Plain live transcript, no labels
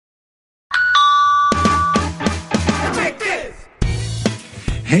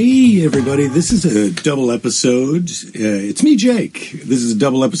Hey, everybody. This is a double episode. It's me, Jake. This is a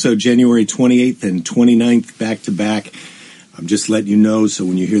double episode, January 28th and 29th, back-to-back. I'm just letting you know, so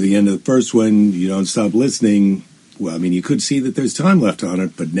when you hear the end of the first one, you don't stop listening. Well, I mean, you could see that there's time left on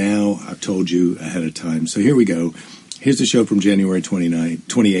it, but now I've told you ahead of time. So here we go. Here's the show from January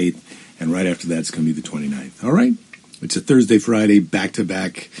 28th, and right after that, it's going to be the 29th. All right? It's a Thursday, Friday,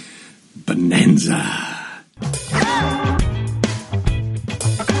 back-to-back bonanza.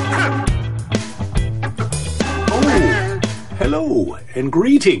 Hello, and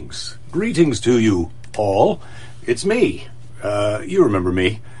greetings. Greetings to you all. It's me. You remember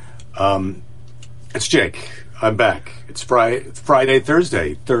me. It's Jake. I'm back. It's Thursday.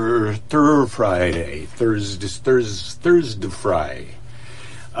 Thursday.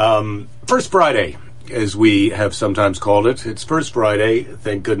 First Friday, as we have sometimes called it. It's First Friday.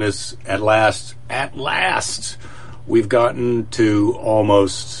 Thank goodness. At last, we've gotten to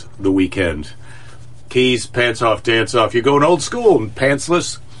almost the weekend. Keys, pants off, dance off. You're going old school and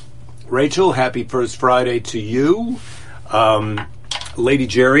pantsless. Rachel, happy First Friday to you. Lady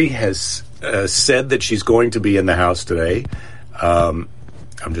Jerry has said that she's going to be in the house today. I'm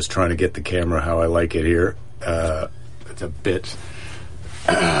just trying to get the camera how I like it here. It's a bit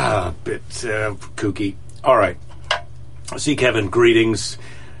kooky. All right. See, Kevin, greetings.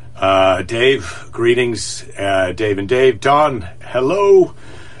 Dave, greetings. Dave and Dave. Don, hello.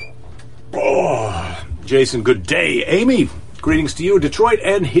 Oh, Jason, good day. Amy, greetings to you in Detroit.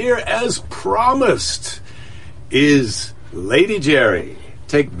 And here, as promised, is Lady Jerry.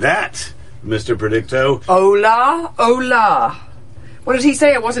 Take that, Mr. Predicto. Hola, hola. What did he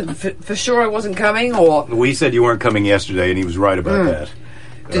say? I wasn't for sure I wasn't coming, or We said you weren't coming yesterday, and he was right about that.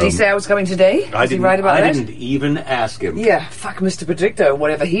 Did he say I was coming today? Was he right about that? I didn't even ask him. Yeah, fuck Mr. Predicto,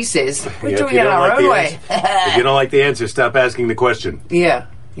 whatever he says. We're Yeah, doing it our own way. If you don't like the answer, stop asking the question. Yeah.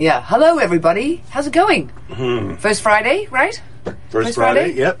 Hello, everybody. How's it going? First Friday, right? First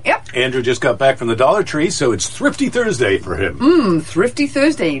Friday, yep. Andrew just got back from the Dollar Tree, so it's Thrifty Thursday for him. Thrifty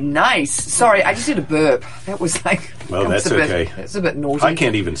Thursday. Nice. Sorry, I just did a burp. That was like... Well, that's okay. It's a bit naughty. I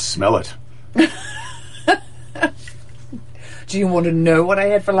can't even smell it. Do you want to know what I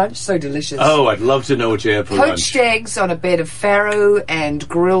had for lunch? So delicious. Oh, I'd love to know what you had for lunch. Poached eggs on a bed of farro and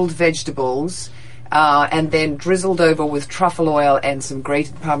grilled vegetables, and then drizzled over with truffle oil and some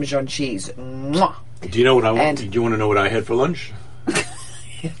grated Parmesan cheese. Mwah. Do you know what I want? Do you want to know what I had for lunch?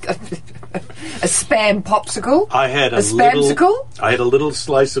 A spam popsicle? I had a little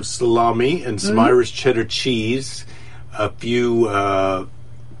slice of salami and some Irish cheddar cheese, a few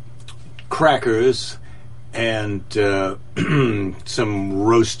crackers, and some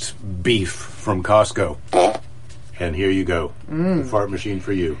roast beef from Costco. And here you go. The fart machine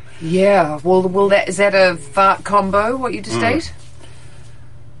for you. Yeah. Well, is that a fart combo, what you just ate?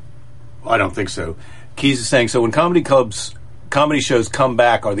 I don't think so. Keys is saying, so when comedy shows come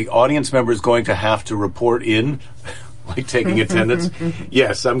back, are the audience members going to have to report in, like taking attendance?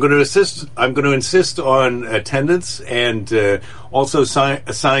 Yes, I'm going to insist on attendance and also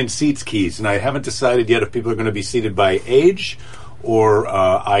assign seats, Keys. And I haven't decided yet if people are going to be seated by age or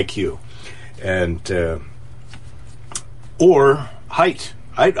IQ and or height.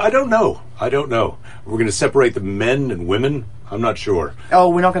 I don't know. We're going to separate the men and women. I'm not sure. Oh,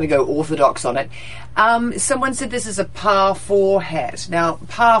 we're not going to go orthodox on it. Someone said this is a par 4 hat. Now, a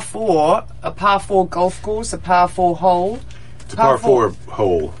par 4 golf course, a par 4 hole. It's a par 4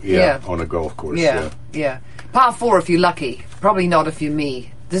 hole, on a golf course. Yeah. Par 4 if you're lucky. Probably not if you're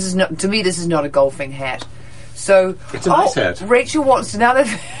me. This is not a golfing hat. So, it's a nice hat. Rachel wants to, now that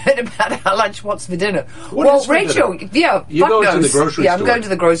I've heard about our lunch, what's for dinner? Rachel, dinner? Yeah, you're going to the grocery store. Yeah, I'm going to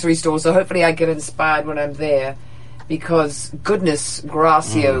the grocery store, so hopefully I get inspired when I'm there. Because, goodness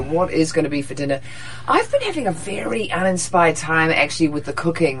gracio, what is going to be for dinner? I've been having a very uninspired time, actually, with the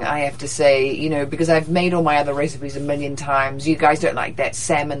cooking, I have to say, because I've made all my other recipes a million times. You guys don't like that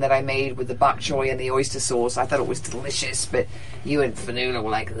salmon that I made with the bok choy and the oyster sauce. I thought it was delicious, but you and Fanula were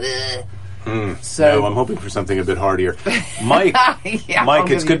like, ugh. So, no, I'm hoping for something a bit heartier. Mike,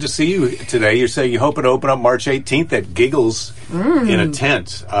 it's good to see you today. You're saying you're hoping to open up March 18th at Giggles in a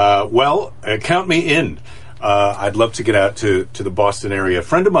tent. Count me in. I'd love to get out to the Boston area. A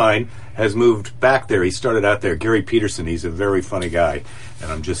friend of mine has moved back there. He started out there. Gary Peterson. He's a very funny guy.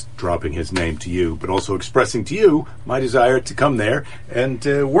 And I'm just dropping his name to you, but also expressing to you my desire to come there and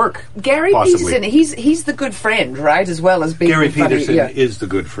work. Gary possibly. Peterson, he's the good friend, right? As well as being Gary funny. Peterson is the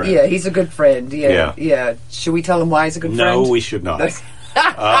good friend. Yeah, he's a good friend. Yeah. Should we tell him why he's a good friend? No, we should not.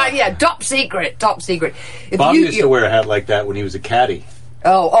 Top secret. Bob used to wear a hat like that when he was a caddy.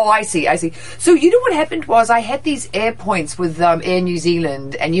 Oh, I see. So you know what happened was I had these air points with Air New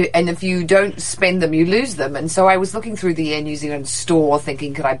Zealand, and if you don't spend them, you lose them. And so I was looking through the Air New Zealand store,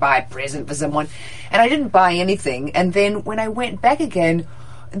 thinking, could I buy a present for someone? And I didn't buy anything. And then when I went back again,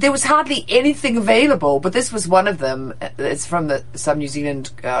 there was hardly anything available. But this was one of them. It's from some New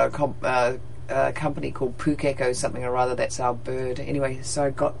Zealand company called Pukeko something or other. That's our bird. Anyway, so I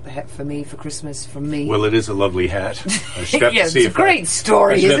got the hat for me for Christmas from me. Well, it is a lovely hat. I should have yeah, to see it's a great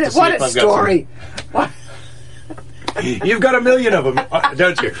story, isn't it? What a story! You've got a million of them,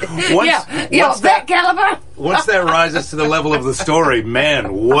 don't you? Once that caliber. Once that rises to the level of the story,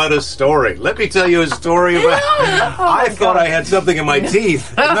 man, what a story! Let me tell you a story about. I thought I had something in my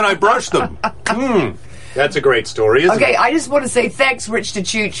teeth, and then I brushed them. That's a great story, isn't it? Okay, I just want to say thanks, Rich to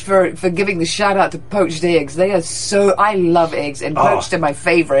Chooch, for giving the shout out to poached eggs. They are so... I love eggs, and poached are my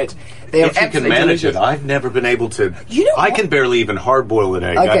favourite. They are if you can manage delicious. it. I've never been able to... You know I can barely even hard-boil an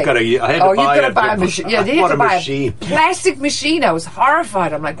egg. Okay. I had to buy a machine. Yeah, you had to buy machine. a plastic machine. I was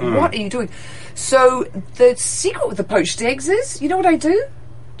horrified. I'm like, what are you doing? So the secret with the poached eggs is, you know what I do?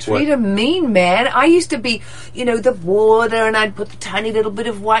 Treat them mean, man. I used to be, the water, and I'd put the tiny little bit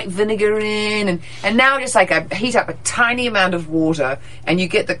of white vinegar in, and now just like I heat up a tiny amount of water, and you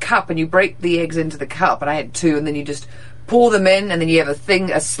get the cup, and you break the eggs into the cup, and I had 2, and then you just pour them in, and then you have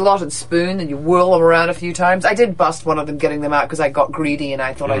a slot and spoon, and you whirl them around a few times. I did bust one of them getting them out because I got greedy, and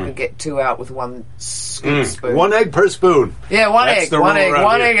I thought I could get 2 out with one spoon. 1 egg per spoon. Yeah, one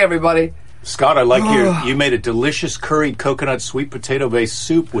egg, everybody. Scott, I like you made a delicious curried coconut sweet potato based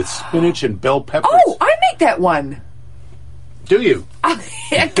soup with spinach and bell peppers. Oh, I make that one. Do you?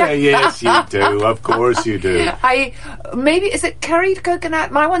 Yes, you do. Of course you do. Is it curried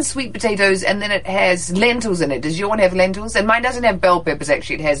coconut? My one's sweet potatoes, and then it has lentils in it. Does your one have lentils? And mine doesn't have bell peppers.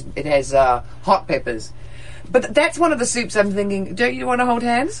 Actually, it has hot peppers. But that's one of the soups I'm thinking, don't you want to hold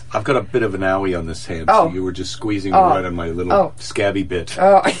hands? I've got a bit of an owie on this hand, so you were just squeezing right on my little scabby bit.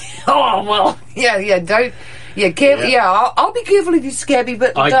 Well, don't... Yeah, careful. Yeah, I'll be careful if you scabby,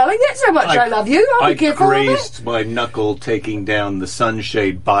 but darling, that's how much I love you. I'll be careful. I grazed my knuckle taking down the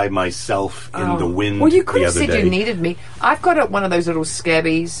sunshade by myself in the wind. Well, you could have said you needed me. I've got one of those little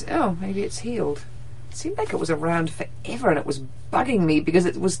scabbies. Oh, maybe it's healed. It seemed like it was around forever, and it was bugging me because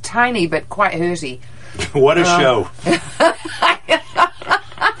it was tiny but quite hurty. What a show.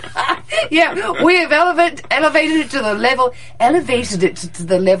 Yeah, we have elevated it to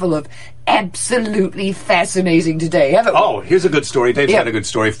the level of absolutely fascinating today, haven't we? Oh, here's a good story. Dave's got a good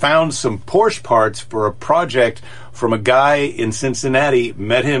story. Found some Porsche parts for a project from a guy in Cincinnati.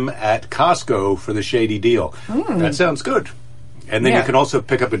 Met him at Costco for the shady deal. That sounds good. And then you can also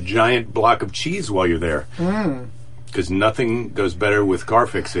pick up a giant block of cheese while you're there. Because nothing goes better with car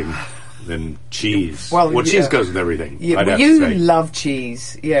fixing than cheese. Well, cheese goes with everything. Yeah, you love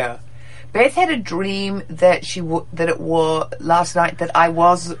cheese. Yeah. Beth had a dream that it was last night that I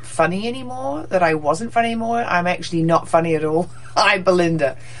was funny anymore. That I wasn't funny anymore. I'm actually not funny at all. Hi,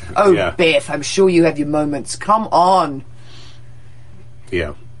 Belinda. Oh, yeah. Beth, I'm sure you have your moments. Come on.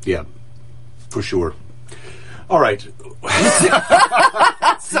 Yeah, for sure. All right.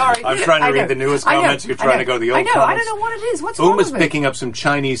 Sorry. I'm trying to read the newest comments. You're trying to go to the old comments. I don't know what it is. What's wrong with Uma's picking up some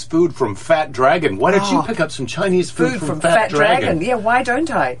Chinese food from Fat Dragon. Why don't you pick up some Chinese food from Fat Dragon? Yeah, why don't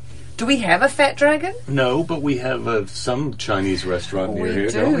I? Do we have a Fat Dragon? No, but we have some Chinese restaurant near here,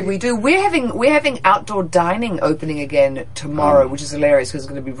 don't we? We do. We're having outdoor dining opening again tomorrow, which is hilarious because it's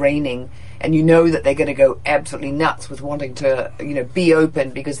going to be raining, and you know that they're going to go absolutely nuts with wanting to, be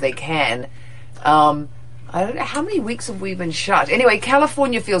open because they can. I don't know, how many weeks have we been shut? Anyway,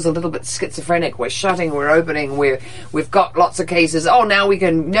 California feels a little bit schizophrenic. We're shutting, we're opening, we've got lots of cases. Oh, now we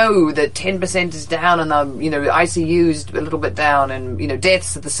can know that 10% is down and ICU's a little bit down and,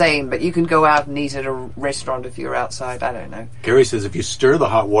 deaths are the same, but you can go out and eat at a restaurant if you're outside. I don't know. Gary says if you stir the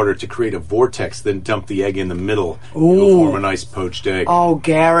hot water to create a vortex, then dump the egg in the middle, it'll form a nice poached egg. Oh,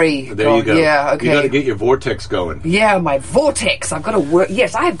 Gary. There you go. Yeah, okay. You got to get your vortex going. Yeah, my vortex. I've got to work.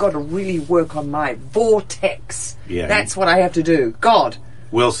 Yes, I've got to really work on my vortex. Yeah, that's what I have to do. God.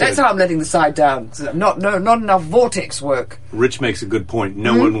 Well said. That's how I'm letting the side down. Not enough vortex work. Rich makes a good point.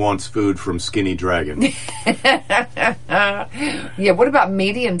 No one wants food from Skinny Dragon. Yeah, what about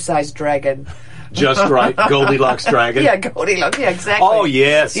medium-sized dragon? Just right. Goldilocks Dragon. Yeah, Goldilocks. Yeah, exactly. Oh,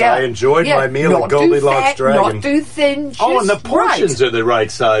 yes. Yeah. I enjoyed my meal at Goldilocks Dragon. Not too thin, just and the portions are the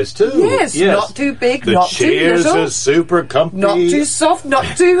right size, too. Yes, not too big, not too little. The chairs are super comfy. Not too soft,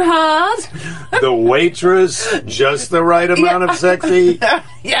 not too hard. The waitress, just the right amount of sexy.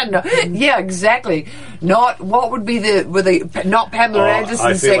 Yeah, no, yeah, exactly. Not what would be not Pamela Anderson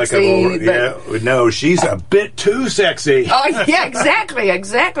I feel sexy. like no, she's a bit too sexy. Oh yeah,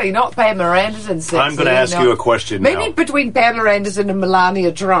 exactly. Not Pamela Anderson sexy. I'm going to ask you a question Maybe now. between Pamela Anderson and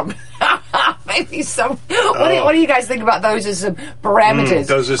Melania Trump. Maybe some. What do you guys think about those as some parameters?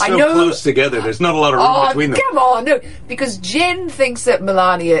 Those are so close together. There's not a lot of room between them. Come on, no, because Jen thinks that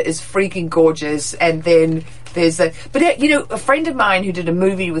Melania is freaking gorgeous, and then there's but a friend of mine who did a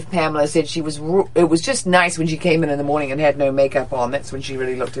movie with Pamela said it was just nice when she came in the morning and had no makeup on. That's when she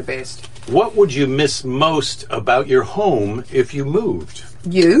really looked her best. What would you miss most about your home if you moved?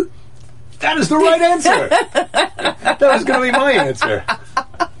 You? That is the right answer. That was going to be my answer.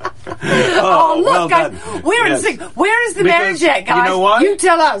 Oh, look, well guys, done. we're in sync. Where is the marriage at, guys? You know what? You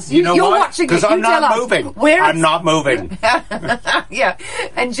tell us. You know You're what? watching it. Because I'm not moving. I'm not moving. Yeah,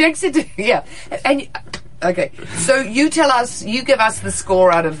 and Jake said, yeah, and okay. So you tell us. You give us the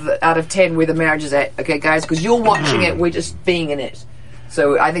score out of 10 where the marriage is at. Okay, guys, because you're watching it. We're just being in it.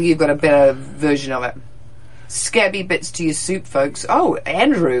 So I think you've got a better version of it. Scabby bits to your soup, folks. Oh,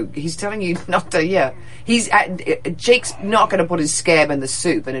 Andrew, he's telling you not to. Yeah, Jake's not going to put his scab in the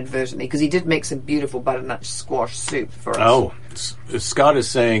soup inadvertently because he did make some beautiful butternut squash soup for us. Oh, Scott is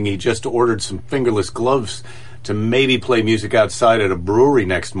saying he just ordered some fingerless gloves to maybe play music outside at a brewery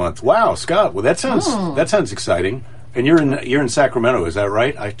next month. Wow, Scott. Well, that sounds exciting. And you're in Sacramento, is that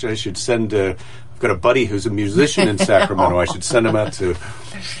right? I should send. I've got a buddy who's a musician in Sacramento. I should send him out to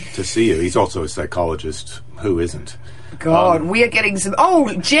see you. He's also a psychologist. Who isn't? God, we are getting some...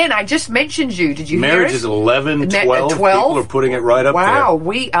 Oh, Jen, I just mentioned you. Did you hear it? Marriage is 11, 12. People are putting it right up there. Wow,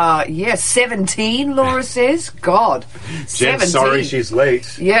 we are, 17, Laura says. God, Jen, 17. sorry she's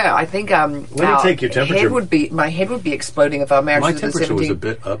late. Yeah, I think... Let me take your temperature. My head would be exploding if our marriage was at 17. My temperature was a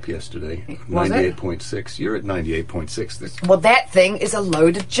bit up yesterday. 98.6. You're at 98.6. Well, that thing is a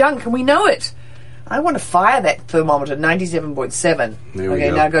load of junk, and we know it. I want to fire that thermometer, 97.7. There we go.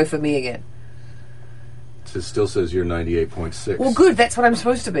 Okay, now go for me again. It still says you're 98.6. Well, good. That's what I'm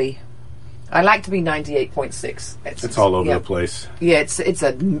supposed to be. I like to be 98.6. It's all over the place. Yeah, it's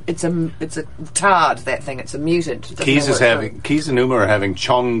a tard, that thing. It's a mutant. Keys and Uma are having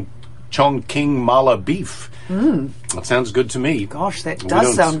Chongqing mala beef. That sounds good to me. Gosh, that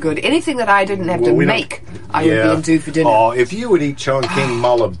does sound good. Anything that I didn't have to make, I would be into for dinner. Oh, if you would eat Chongqing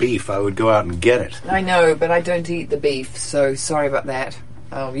mala beef, I would go out and get it. I know, but I don't eat the beef, so sorry about that.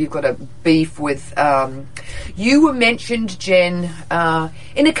 Oh, you've got a beef with... you were mentioned, Jen,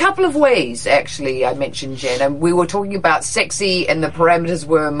 in a couple of ways, actually, I mentioned Jen. And we were talking about sexy, and the parameters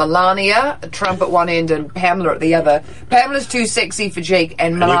were Melania, Trump at one end, and Pamela at the other. Pamela's too sexy for Jake,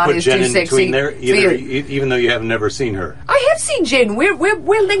 and Melania's too sexy there, for you. Even though you have never seen her. I have seen Jen. We're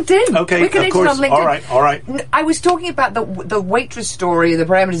linked in. Okay, we're connected of course. on LinkedIn. All right. I was talking about the waitress story, the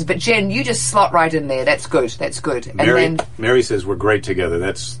parameters, but Jen, you just slot right in there. That's good. And Mary says we're great together.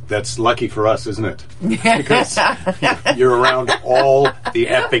 That's lucky for us, isn't it? Because you're around all the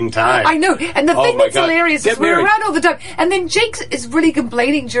effing time. I know. And the thing that's hilarious is we're around all the time. And then Jake is really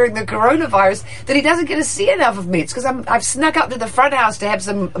complaining during the coronavirus that he doesn't get to see enough of me. It's because I've snuck up to the front house to have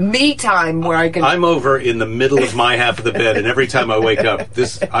some me time where I can... I'm over in the middle of my half of the bed, and every time I wake up,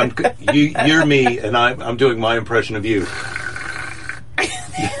 you're me, and I'm doing my impression of you.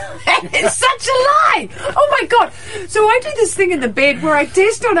 It's such a lie! Oh my God! So I do this thing in the bed where I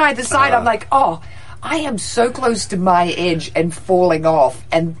test on either side. I'm like, oh, I am so close to my edge and falling off.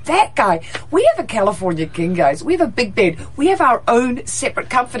 And that guy, we have a California king, guys. We have a big bed. We have our own separate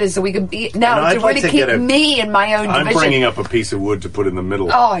comforters so we can be now to really keep me in my own division. I'm bringing up a piece of wood to put in the middle.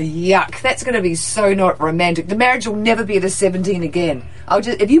 Oh, yuck. That's going to be so not romantic. The marriage will never be at a 17 again.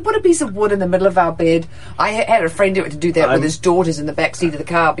 If you put a piece of wood in the middle of our bed, I had a friend to do that with his daughters in the back seat of the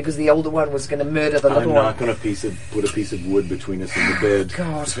car because the older one was going to murder the little one. I'm not going to put a piece of wood between us in the bed.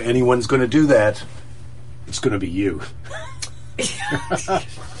 God. If anyone's going to do that, it's going to be you.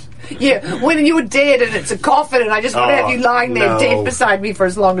 Yeah, when you were dead and it's a coffin and I just want to have you lying there dead beside me for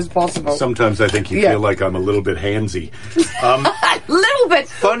as long as possible. Sometimes I think you feel like I'm a little bit handsy. A little bit.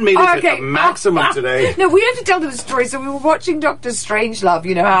 Fun meetings at the maximum today. No, we have to tell them the story. So we were watching Dr. Strangelove,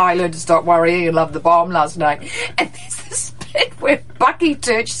 you know how I learned to stop worrying and love the bomb last night. And there's this bit where Bucky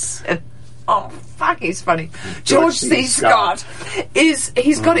Turch said, oh, Fuck, he's funny. George C. Scott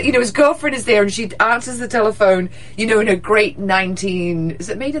he's got it, his girlfriend is there and she answers the telephone, in a great is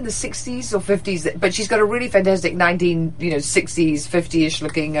it made in the 60s or 50s? But she's got a really fantastic 60s, 50-ish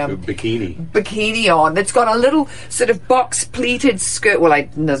looking bikini on that's got a little sort of box pleated skirt. Well,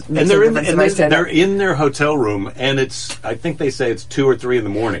 they're in their hotel room, and I think they say it's 2 or 3 in the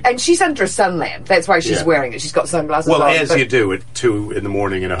morning. And she's under a sun lamp. That's why she's wearing it. She's got sunglasses on. Well, as you do at 2 in the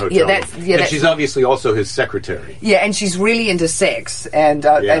morning in a hotel room. And she's obviously also his secretary. Yeah, and she's really into sex, and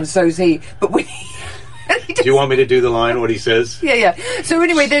so's he. But when do you want me to do the line, what he says? Yeah. So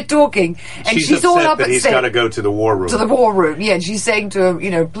anyway, they're talking, and she's all up that he's got to go to the war room. To the war room, yeah. And she's saying to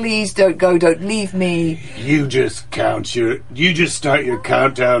him, please don't go, don't leave me. You just start your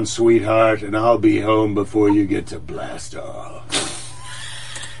countdown, sweetheart, and I'll be home before you get to blast off.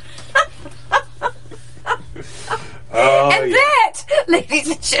 That, ladies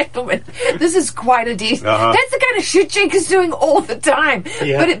and gentlemen, this is quite a decent. That's the kind of shit Jake is doing all the time.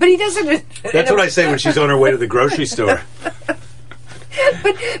 Yeah. But he doesn't. That's what I say when she's on her way to the grocery store.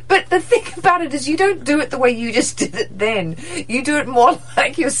 But the thing about it is, you don't do it the way you just did it then. You do it more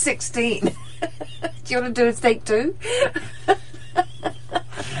like you're 16. Do you want to do a take 2?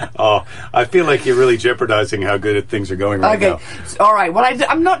 Oh, I feel like you're really jeopardizing how good things are going right now. All right. Well,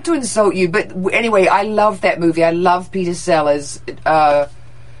 I'm not to insult you, but anyway, I love that movie. I love Peter Sellers.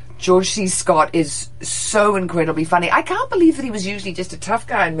 George C. Scott is so incredibly funny. I can't believe that he was usually just a tough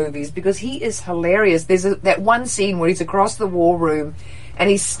guy in movies, because he is hilarious. There's that one scene where he's across the war room and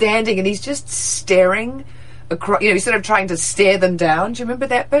he's standing and he's just staring across, he's sort of trying to stare them down. Do you remember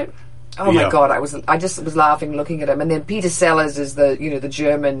that bit? Oh my God! I just was laughing looking at him, and then Peter Sellers is the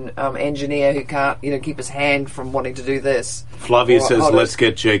German engineer who can't keep his hand from wanting to do this. Flavia says, "Let's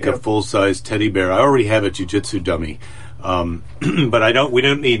get Jake a full-size teddy bear." I already have a jiu-jitsu dummy, but we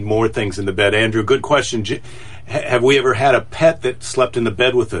don't need more things in the bed. Andrew, good question. Have we ever had a pet that slept in the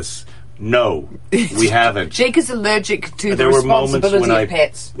bed with us? No, we haven't. Jake is allergic to the responsibility of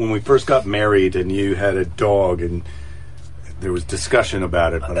pets. When we first got married, and you had a dog, and there was discussion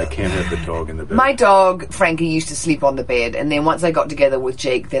about it, but I can't have the dog in the bed. My dog, Frankie, used to sleep on the bed, and then once I got together with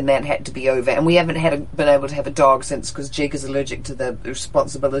Jake, then that had to be over. And we haven't been able to have a dog since, because Jake is allergic to the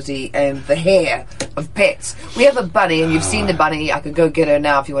responsibility and the hair of pets. We have a bunny, and you've seen the bunny. I could go get her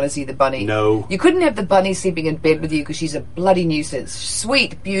now if you want to see the bunny. No. You couldn't have the bunny sleeping in bed with you, because she's a bloody nuisance.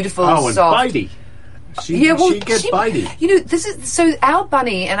 Sweet, beautiful, and soft. Bitey. She gets bitey. So our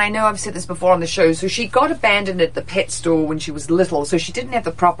bunny, and I know I've said this before on the show, so she got abandoned at the pet store when she was little, so she didn't have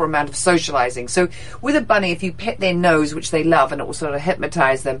the proper amount of socializing. So with a bunny, if you pet their nose, which they love, and it will sort of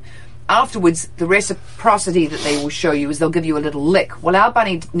hypnotize them, afterwards, the reciprocity that they will show you is they'll give you a little lick. Well, our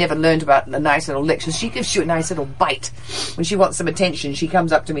bunny never learned about a nice little lick, so she gives you a nice little bite. When she wants some attention, she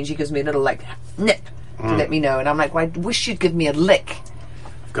comes up to me and she gives me a little, nip to let me know. And I'm like, well, I wish you'd give me a lick.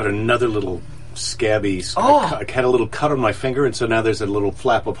 I've got another little scabby. I had a little cut on my finger, and so now there's a little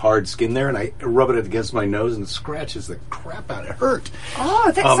flap of hard skin there, and I rub it against my nose, and it scratches the crap out. It hurt.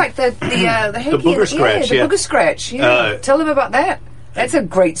 Oh, that's like the booger scratch. The booger scratch. Yeah. Tell them about that. That's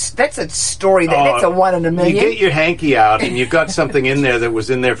a story that's a one in a million. You get your hanky out, and you've got something in there that was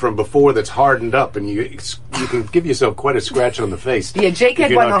in there from before that's hardened up, and you can give yourself quite a scratch on the face. Yeah, Jake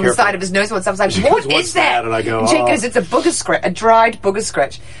had one on the side of his nose once. I was like, "What is that?" And I go, Jake goes, "It's a booger scratch, a dried booger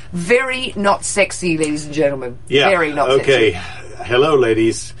scratch. Very not sexy, ladies and gentlemen. Yeah, very not sexy." Okay, hello,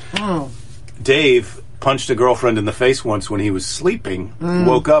 ladies. Dave punched a girlfriend in the face once when he was sleeping.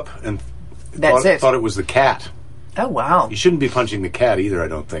 Woke up and thought it was the cat. Oh, wow. You shouldn't be punching the cat either, I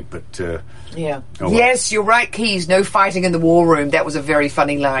don't think, but... yeah. Oh, well. Yes, you're right, Keys. No fighting in the war room. That was a very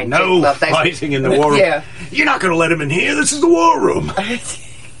funny line. No fighting in the war room. Yeah. You're not going to let him in here. This is the war room.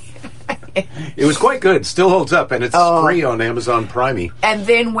 It was quite good. Still holds up, and it's free on Amazon Prime. And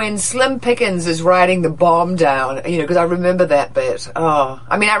then when Slim Pickens is riding the bomb down, because I remember that bit.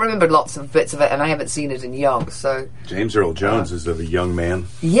 I remember lots of bits of it, and I haven't seen it in young, so... James Earl Jones is a young man.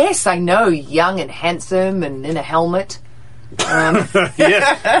 Yes, I know. Young and handsome and in a helmet.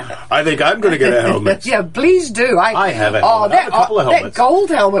 Yes, I think I'm going to get a helmet. Yeah, please do. I have a helmet. I have a couple of helmets. That gold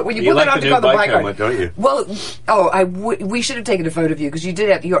helmet when you put like it on the to go on the bike helmet, don't you? Well, we should have taken a photo of you, because you did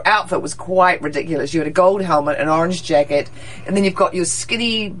have, your outfit was quite ridiculous. You had a gold helmet, an orange jacket, and then you've got your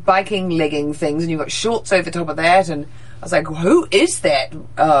skinny biking legging things, and you've got shorts over top of that, and I was like, who is that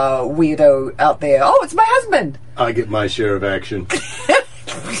weirdo out there? Oh, it's my husband. I get my share of action.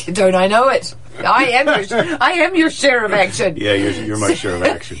 Don't I know it? I am your share of action. Yeah, you're my share of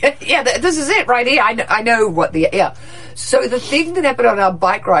action. Yeah, this is it right here. I know what So the thing that happened on our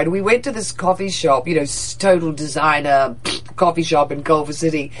bike ride, we went to this coffee shop, total designer, coffee shop in Culver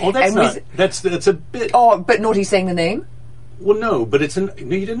City. Oh, that's a bit. Oh, but Naughty saying the name? Well, no, but no,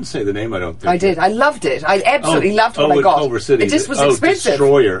 you didn't say the name, I don't think. I did. I loved it. I absolutely loved what I got. Culver City. It just was expensive.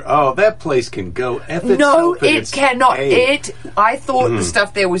 Destroyer. Oh, that place can go F itself. No, it cannot. A. I thought the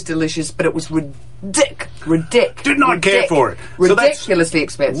stuff there was delicious, but it was ridiculous. Did not care for it. Ridiculously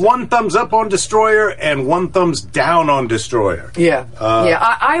expensive. One thumbs up on Destroyer and one thumbs down on Destroyer. Yeah.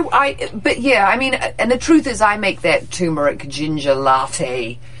 But yeah, I mean, and the truth is I make that turmeric ginger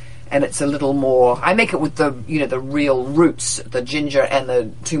latte, and it's a little more. I make it with the real roots, the ginger and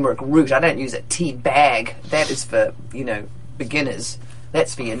the turmeric root. I don't use a tea bag. That is for beginners.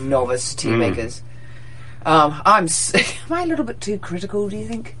 That's for your novice tea makers. Am I a little bit too critical? Do you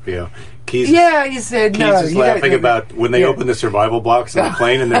think? Yeah. You said no. Keys is laughing about when they open the survival box on the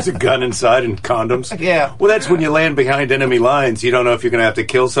plane and there's a gun inside and condoms. Yeah. Well, that's when you land behind enemy lines. You don't know if you're going to have to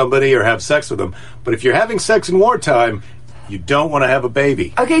kill somebody or have sex with them. But if you're having sex in wartime, you don't want to have a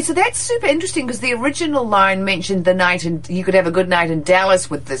baby. Okay, so that's super interesting because the original line mentioned you could have a good night in Dallas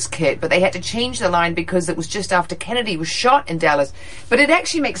with this kit, but they had to change the line because it was just after Kennedy was shot in Dallas. But it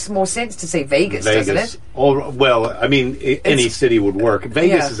actually makes more sense to say Vegas. Doesn't it? Well, I mean, any city would work.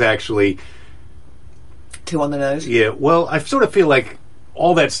 Vegas is actually too on the nose. Yeah, well, I sort of feel like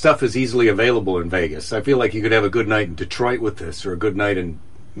all that stuff is easily available in Vegas. I feel like you could have a good night in Detroit with this, or a good night in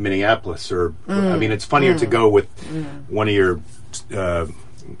Minneapolis, or I mean, it's funnier to go with one of your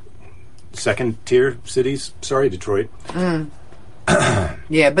second tier cities. Sorry, Detroit.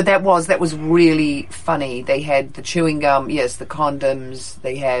 Yeah, but that was really funny. They had the chewing gum, yes, the condoms.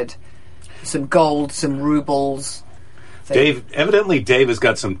 They had some gold, some rubles. Dave has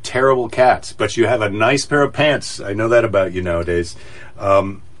got some terrible cats, but you have a nice pair of pants. I know that about you nowadays.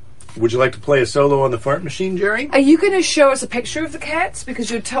 Would you like to play a solo on the fart machine, Jerry? Are you going to show us a picture of the cats?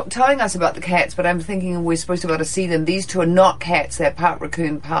 Because you're telling us about the cats, but I'm thinking we're supposed to be able to see them. These two are not cats. They're part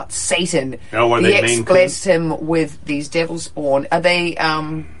raccoon, part Satan. Oh, are the they ex Maine blessed him with these devil spawn. Are they,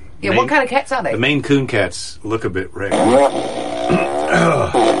 what kind of cats are they? The Maine Coon cats look a bit rare.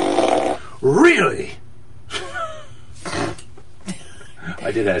 Really?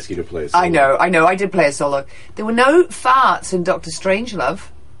 I did ask you to play a solo. I know. I did play a solo. There were no farts in Dr. Strangelove.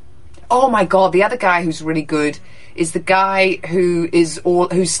 Oh my God! The other guy who's really good is the guy who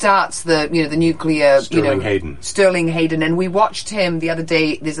starts the the nuclear Sterling Hayden, and we watched him the other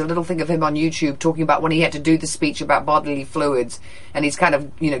day. There's a little thing of him on YouTube talking about when he had to do the speech about bodily fluids, and he's kind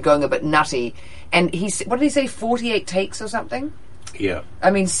of going a bit nutty. And what did he say? 48 takes or something. Yeah.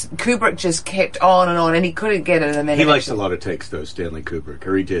 I mean, Kubrick just kept on, and he couldn't get it. And then he likes a lot of takes, though, Stanley Kubrick,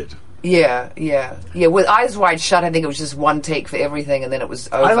 or he did. Yeah. With Eyes Wide Shut, I think it was just one take for everything, and then it was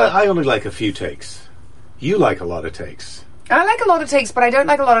over. I only like a few takes. You like a lot of takes. I like a lot of takes, but I don't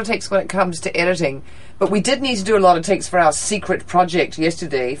like a lot of takes when it comes to editing. But we did need to do a lot of takes for our secret project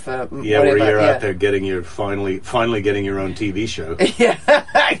yesterday. Where you're out there getting your finally getting your own TV show. Yeah.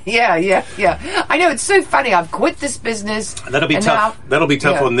 I know, it's so funny. I've quit this business. That'll be tough. That'll be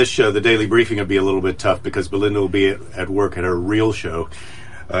tough on this show. The Daily Briefing will be a little bit tough because Belinda will be at work at her real show.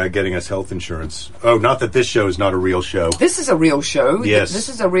 Getting us health insurance. Oh, not that this show is not a real show. This is a real show. Yes. This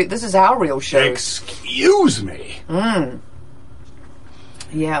is our real show. Excuse me.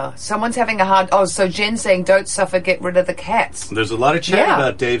 Yeah. Someone's having a hard... Oh, so Jen's saying don't suffer, get rid of the cats. There's a lot of chat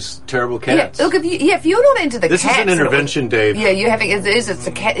about Dave's terrible cats. Yeah, look, if you're not into the cats... This is an intervention, Dave. Yeah, you're having... It's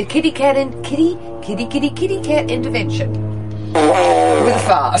a kitty cat intervention. With a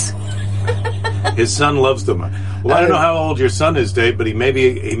farce. His son loves them. Well, I don't know how old your son is, Dave, but he may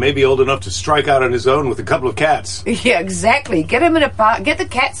be old enough to strike out on his own with a couple of cats. Yeah, exactly. Get the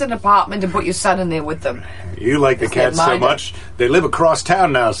cats in an apartment and put your son in there with them. You like the cats so much. They live across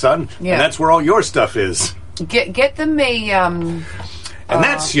town now, son. Yeah. And that's where all your stuff is. Get them a... and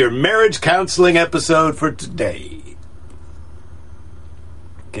that's your marriage counseling episode for today.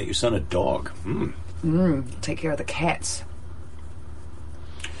 Get your son a dog. Take care of the cats.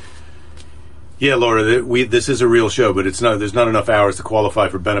 Yeah, Laura, this is a real show, but there's not enough hours to qualify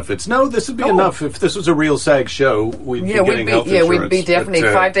for benefits. No, this would be enough. If this was a real SAG show, we'd be getting health insurance. Yeah, we'd be definitely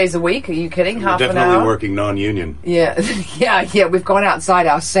 5 days a week. Are you kidding? Half an hour? Definitely working non-union. Yeah, yeah. We've gone outside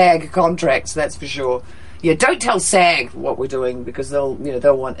our SAG contracts, that's for sure. Yeah, don't tell SAG what we're doing because they'll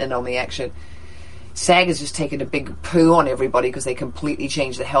want in on the action. SAG has just taken a big poo on everybody because they completely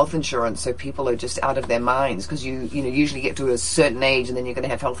changed the health insurance, so people are just out of their minds because you usually get to a certain age and then you're going to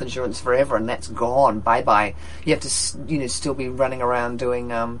have health insurance forever, and that's gone. Bye bye. You have to still be running around doing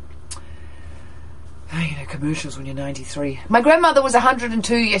commercials when you're 93. My grandmother was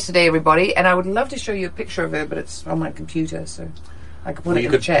 102 yesterday, everybody, and I would love to show you a picture of her, but it's on my computer. So I could put Well, it you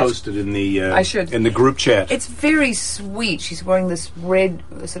in could the chat. post it in the I should. in the group chat. It's very sweet. She's wearing this red,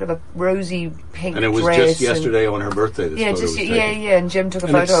 sort of a rosy pink And it was dress. just yesterday on her birthday. This Yeah, photo just was yeah, taken. yeah. And Jim took a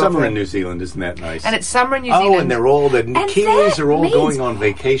And photo it's of summer her. in New Zealand, isn't that nice? And it's summer in New Zealand. Oh, and they're all the Kiwis are all means- going on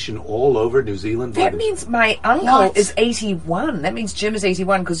vacation all over New Zealand. That means my uncle What? is 81. That means Jim is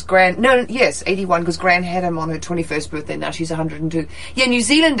 81 because Gran... No, yes, 81 because Gran had him on her 21st birthday. Now she's 102. Yeah, New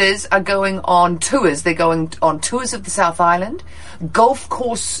Zealanders are going on tours. They're going on tours of the South Island, golf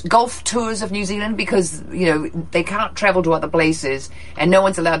tours of New Zealand because, you know, they can't travel to other places and no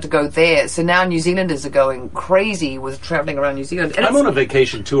one's allowed to go there. So now New Zealanders are going crazy with traveling around New Zealand. And I'm on a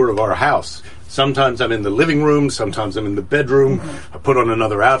vacation tour of our house. Sometimes I'm in the living room, sometimes I'm in the bedroom. I put on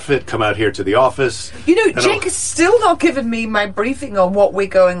another outfit, come out here to the office. You know, and Jake has still not given me my briefing on what we're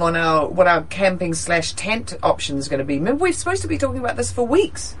going on what our camping / tent option is going to be. Remember, we're supposed to be talking about this for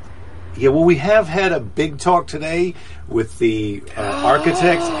weeks. Yeah, well, we have had a big talk today with the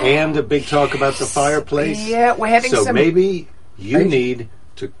architect and a big talk about the fireplace. Yeah, we're having so some... maybe you need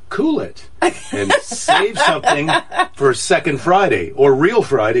to cool it and save something for Second Friday or Real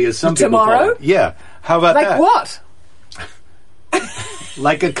Friday, as some people call Tomorrow? it. Yeah, how about Like that? what?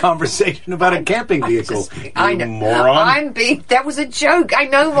 Like a conversation about a camping vehicle. I You know. moron. That was a joke. I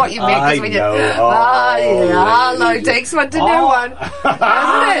know what you meant. 'cause I we know. Did, Oh, yeah. Hello, lady. takes one to know Oh. one.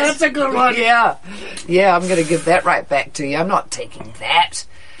 That's a good one. Yeah. Yeah, I'm going to give that right back to you. I'm not taking that.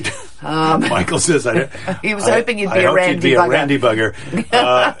 Michael says, He was hoping you'd be I a hoped randy you'd be bugger. a randy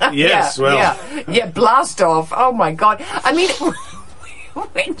bugger. Yes, yeah, well. yeah, blast off. Oh my God. I mean,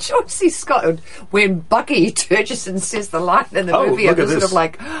 when George C. Scott, when Bucky Turgison says the line in the movie, look I at was sort this. of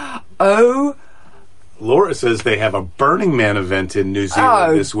like, oh, Laura says they have a Burning Man event in New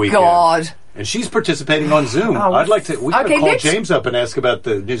Zealand this weekend. God. And she's participating on Zoom. Oh, I'd like to. We could okay, call let's- James up and ask about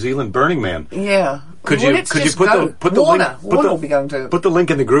the New Zealand Burning Man. Yeah. Could Well, you let's put just the go. put the Warner. link Warner will be going to. put the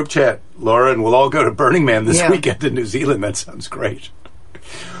link in the group chat, Laura, and we'll all go to Burning Man this Yeah. weekend in New Zealand. That sounds great.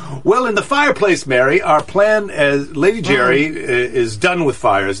 Well, in the fireplace, Mary, our plan as Lady Jerry is done with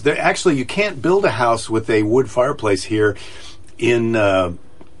fires. Actually, you can't build a house with a wood fireplace here in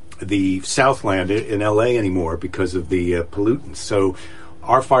the Southland in L.A. anymore because of the pollutants. So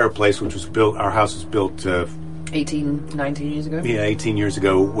our fireplace, which was built, our house was built 18, 19 years ago. 18 years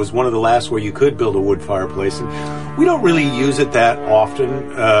ago, was one of the last where you could build a wood fireplace. And we don't really use it that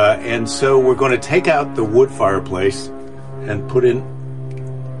often. And so we're going to take out the wood fireplace and put in...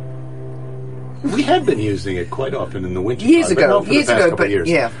 We had been using it quite often in the winter. Years time, but ago. not for the Years past ago, couple but years.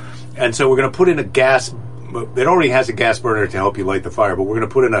 yeah. And so we're going to put in a gas... It already has a gas burner to help you light the fire, but we're going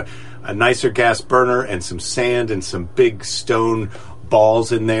to put in a nicer gas burner and some sand and some big stone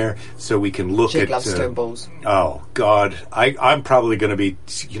balls in there so we can look Jake at... loves stone balls. Oh, God. I'm probably going to be...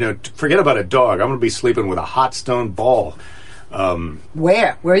 forget about a dog. I'm going to be sleeping with a hot stone ball.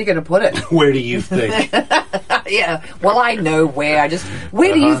 Where? Where are you going to put it? Where do you think? Yeah. Well, I know where.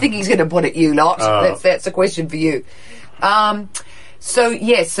 Where do you think he's going to put it, you lot? That's a question for you. So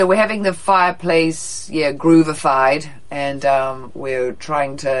yes, so we're having the fireplace, groovified, and we're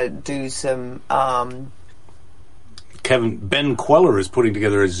trying to do some. Ben Queller is putting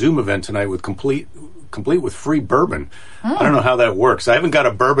together a Zoom event tonight with complete with free bourbon. I don't know how that works. I haven't got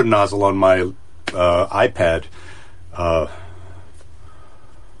a bourbon nozzle on my iPad.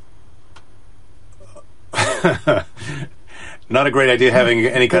 Not a great idea having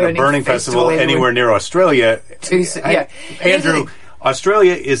any kind of burning festival anywhere near Australia. Andrew,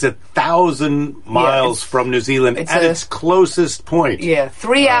 Australia is 1,000 miles from New Zealand at its closest point. Yeah,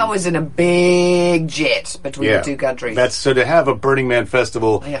 3 hours in a big jet between the two countries. So to have a Burning Man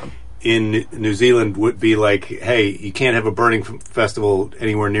festival in New Zealand would be like, hey, you can't have a burning festival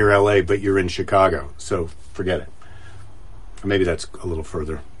anywhere near LA, but you're in Chicago, so forget it. Or maybe that's a little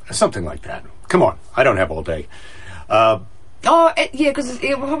further. Something like that. Come on, I don't have all day. Because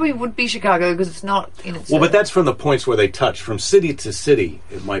it probably would be Chicago because it's not in its... Well, but that's from the points where they touch. From city to city,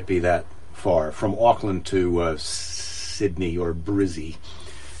 it might be that far. From Auckland to Sydney or Brizzy,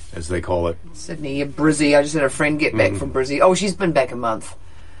 as they call it. Sydney, Brizzy. I just had a friend get back from Brizzy. Oh, she's been back a month.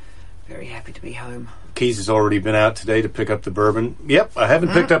 Very happy to be home. Keys has already been out today to pick up the bourbon. Yep, I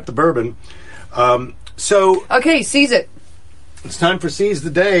haven't picked up the bourbon. Okay, seize it. It's time for Seize the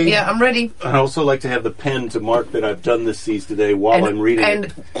Day. Yeah, I'm ready. I'd also like to have the pen to mark that I've done this Seize the Day while I'm reading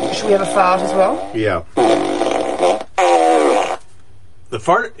it. And should we have a fart as well? Yeah. The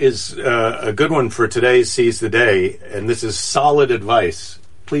fart is a good one for today's Seize the Day, and this is solid advice.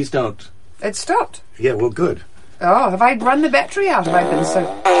 Please don't. It stopped. Yeah, well, good. Oh, have I run the battery out? Have I been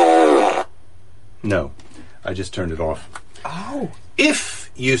so... No, I just turned it off. Oh.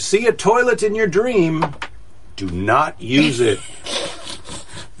 If you see a toilet in your dream, Do not use it.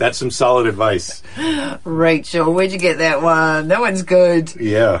 That's some solid advice. Rachel, where'd you get that one? That one's good.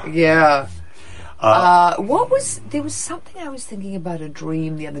 Yeah. Yeah. There was something I was thinking about a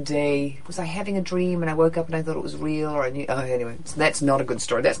dream the other day. Was I having a dream and I woke up and I thought it was real, or I knew? Oh, anyway, so that's not a good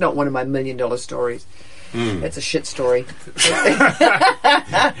story. That's not one of my $1 million stories. That's a shit story.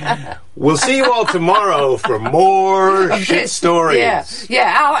 We'll see you all tomorrow for more shit stories.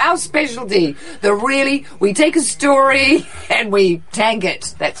 Yeah. Our specialty. We take a story and we tank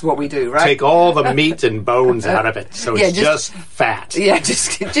it. That's what we do, right? Take all the meat and bones out of it, so it's just fat. Yeah,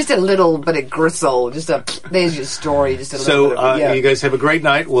 just a little bit of gristle. There's your story. Just a little bit of, you guys have a great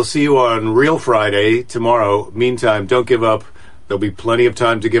night. We'll see you on Real Friday tomorrow. Meantime, don't give up. There'll be plenty of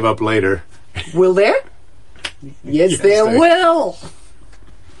time to give up later. Will there? Yes, there will.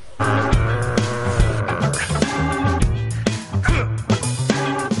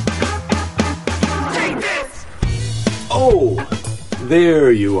 Oh,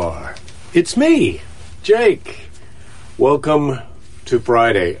 there you are. It's me, Jake. Welcome to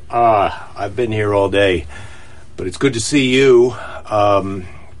Friday. I've been here all day, but it's good to see you. I'm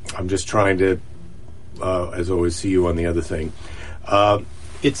just trying to, as always, see you on the other thing.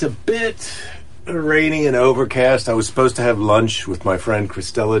 It's a bit rainy and overcast. I was supposed to have lunch with my friend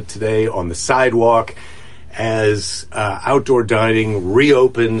Christella today on the sidewalk as outdoor dining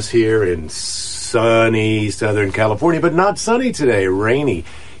reopens here in sunny Southern California, but not sunny today, rainy.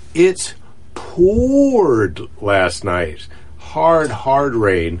 It poured last night. Hard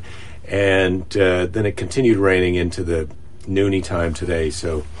rain. And then it continued raining into the noonie time today.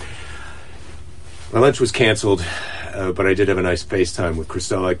 So my lunch was canceled. But I did have a nice FaceTime with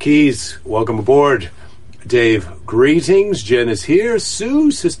Christella. Keys, welcome aboard. Dave, greetings. Jen is here.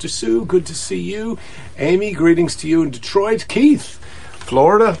 Sue, Sister Sue, good to see you. Amy, greetings to you in Detroit. Keith,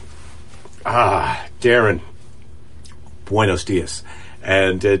 Florida. Darren, buenos dias.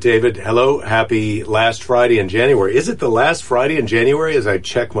 And David, hello. Happy last Friday in January. Is it the last Friday in January as I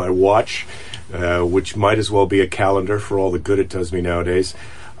check my watch, which might as well be a calendar for all the good it does me nowadays.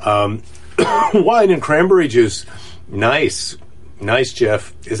 Wine and cranberry juice. Nice,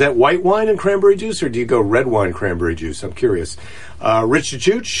 Jeff. Is that white wine and cranberry juice, or do you go red wine cranberry juice? I'm curious. Richard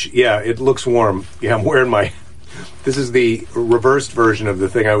Chooch, yeah, it looks warm. Yeah, I'm wearing my... This is the reversed version of the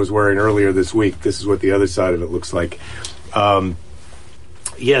thing I was wearing earlier this week. This is what the other side of it looks like.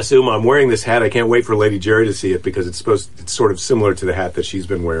 Yes, Uma, I'm wearing this hat. I can't wait for Lady Jerry to see it because it's sort of similar to the hat that she's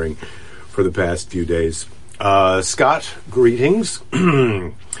been wearing for the past few days. Scott, greetings.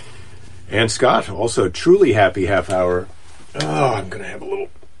 And Scott, also truly happy half hour. Oh, I'm going to have a little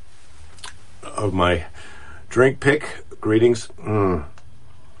of my drink pick. Greetings. Red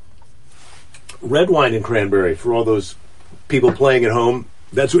wine and cranberry for all those people playing at home.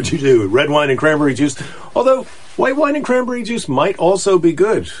 That's what you do. Red wine and cranberry juice. Although white wine and cranberry juice might also be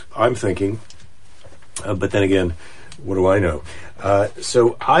good, I'm thinking. But then again, what do I know?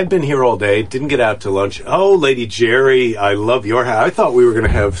 So I've been here all day, didn't get out to lunch. Oh, Lady Jerry, I love your hat. I thought we were going to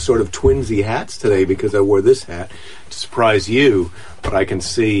have sort of twinsy hats today because I wore this hat to surprise you. But I can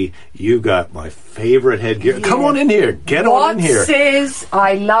see you got my favorite headgear. Yeah. Come on in here. Get on in here. What says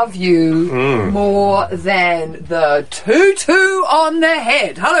I love you more than the tutu on the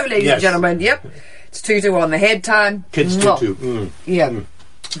head? Hello, ladies and gentlemen. Yep. It's tutu on the head time. Kids tutu. Yeah.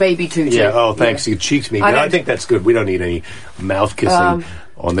 Baby tutu. Yeah, oh, thanks. You cheeked me. I think that's good. We don't need any mouth kissing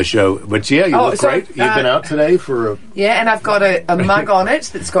on the show. But yeah, you look great. You've been out today for a... Yeah, and I've got a mug on it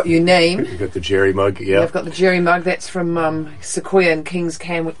that's got your name. You've got the Jerry mug, yeah. I've got the Jerry mug. That's from Sequoia and Kings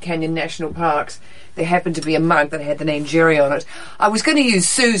Canyon National Parks. There happened to be a mug that had the name Jerry on it. I was going to use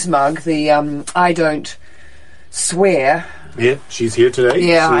Sue's mug, the I Don't Swear. Yeah, she's here today.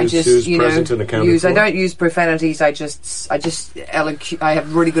 Yeah, Sue's present and accounted for. I don't use profanities. I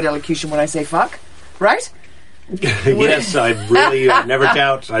have really good elocution when I say fuck, right? Yes, I never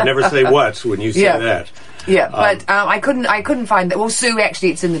doubt. I never say what when you say that. Yeah, but I couldn't find that. Well, Sue,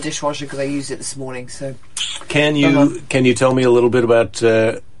 actually, it's in the dishwasher because I used it this morning. So, can you tell me a little bit about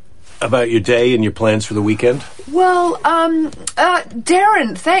your day and your plans for the weekend? Well,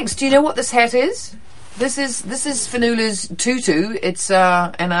 Darren, thanks. Do you know what this hat is? This is Fanula's tutu. It's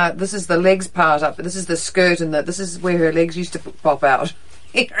this is the legs part up. This is the skirt, and this is where her legs used to pop out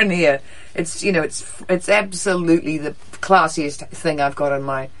here and here. It's it's absolutely the classiest thing I've got in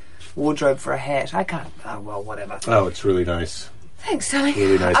my wardrobe for a hat. I can't. Oh well, whatever. Oh, it's really nice. Thanks, Sally.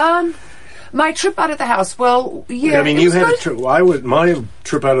 Really nice. My trip out of the house. Well, yeah. I mean, you had a trip. My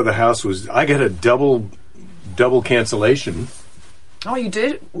trip out of the house was I got a double cancellation. Oh, you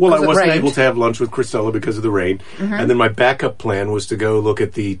did? Well, I wasn't able to have lunch with Christella because of the rain. Mm-hmm. And then my backup plan was to go look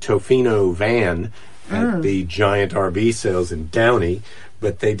at the Tofino van at the giant RV sales in Downey,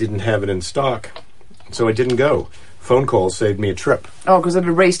 but they didn't have it in stock, so I didn't go. Phone calls saved me a trip. Oh, because it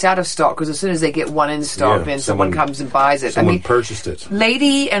had raced out of stock, because as soon as they get one in stock, then someone comes and buys it. Someone purchased it.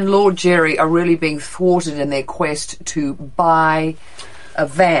 Lady and Lord Jerry are really being thwarted in their quest to buy a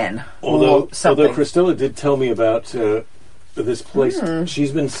van or something. Although Christella did tell me about this place.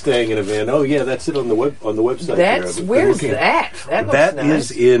 She's been staying in a van. Oh, yeah, that's it on the website. Where's that? That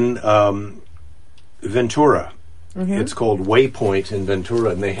is in Ventura. Mm-hmm. It's called Waypoint in Ventura,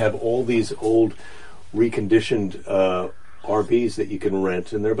 and they have all these old reconditioned RVs that you can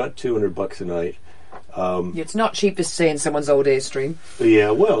rent, and they're about $200 a night. It's not cheap to stay in someone's old Airstream.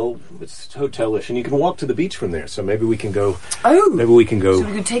 Yeah, well, it's hotelish, and you can walk to the beach from there. So maybe we can go. Oh, maybe we can go. So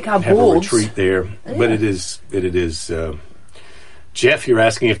we can take our have boards. a retreat there. Yeah. But it is. Jeff, you're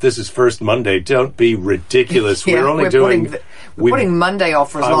asking if this is first Monday. Don't be ridiculous. Yeah, we're only doing. We're putting Monday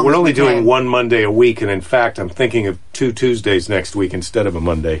off for as long as we can. We're only doing one Monday a week, and in fact, I'm thinking of 2 Tuesdays next week instead of a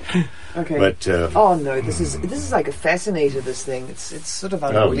Monday. Okay. But oh no, this is like a fascinator. This thing, it's sort of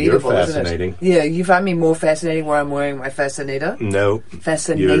unbelievable. Oh, you're fascinating. Isn't it? Yeah, you find me more fascinating where I'm wearing my fascinator. No,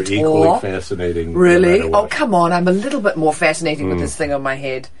 fascinator. You're equally fascinating. Really? No, oh come on, I'm a little bit more fascinating with this thing on my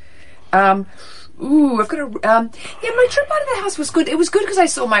head. Ooh, I've got a my trip out of the house was good. It was good because I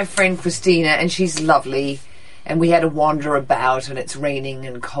saw my friend Christina, and she's lovely. And we had to wander about, and it's raining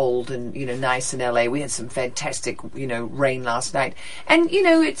and cold and, nice in LA. We had some fantastic, rain last night. And,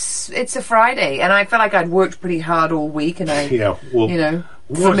 it's a Friday, and I felt like I'd worked pretty hard all week, and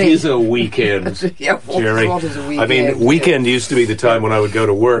what is a weekend, Jerry? What is a weekend? I mean, weekend used to be the time when I would go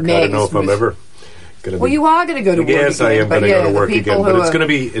to work. I don't know if I'm ever going to Well, you are going to go to work again. Yes, I am going to go to work again, but it's going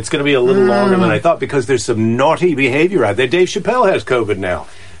to be a little longer than I thought, because there's some naughty behavior out there. Dave Chappelle has COVID now.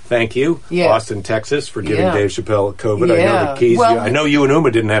 Thank you, Austin, Texas, for giving Dave Chappelle COVID. Yeah. I know the Keys. I know you and Uma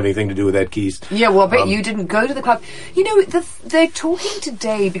didn't have anything to do with that, Keys. Yeah, well, I bet you didn't go to the club. They're talking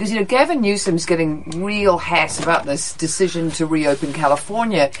today because Gavin Newsom's getting real hass about this decision to reopen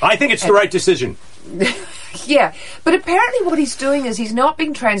California. I think it's the right decision. Yeah, but apparently what he's doing is he's not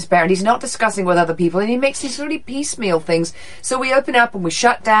being transparent, he's not discussing with other people, and he makes these really piecemeal things. So we open up and we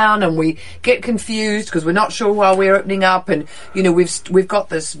shut down and we get confused because we're not sure while we're opening up, and we've got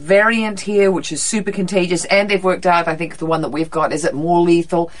this variant here which is super contagious, and they've worked out, I think the one that we've got, is it more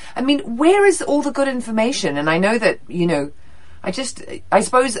lethal? I mean, where is all the good information? And I know that, I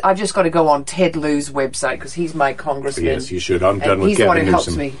suppose I've just got to go on Ted Lieu's website because he's my congressman. Yes, you should. I'm done with he's Gavin the one who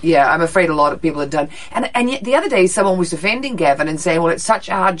Newsom. helps me. Yeah, I'm afraid a lot of people are done. And yet the other day someone was defending Gavin and saying, well, it's such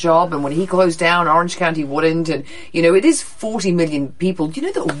a hard job, and when he closed down, Orange County wouldn't, and, it is 40 million people. Do you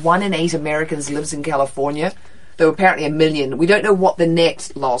know that 1 in 8 Americans lives in California? Though apparently 1 million. We don't know what the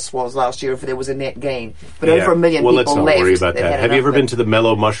net loss was last year, if there was a net gain. But over 1 million people left. Well, let's not worry about that. Have you ever been to the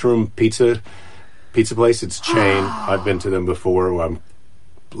Mellow Mushroom pizza place? It's chain. I've been to them before. I'm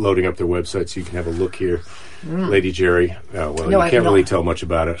loading up their website so you can have a look here. Lady Jerry. You can't really tell much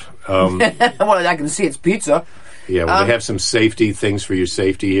about it. Well, I can see it's pizza. Yeah, well, they have some safety things for your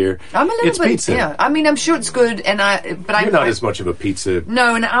safety here. I'm a little it's bit, pizza. Yeah. I mean, I'm sure it's good, and you're not as much of a pizza.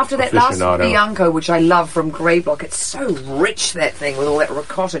 No, and after that last Bianco, which I love from Grey Block, it's so rich, that thing with all that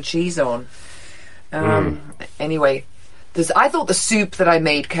ricotta cheese on. Anyway. I thought the soup that I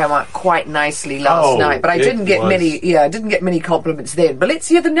made came out quite nicely last night, but I didn't get many. Yeah, I didn't get many compliments then. But let's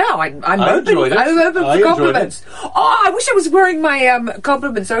hear them now. I'm open. I'm open for compliments. Oh, I wish I was wearing my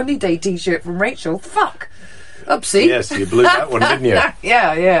compliments only day T-shirt from Rachel. Fuck. Oopsie. Yes, you blew that one, didn't you?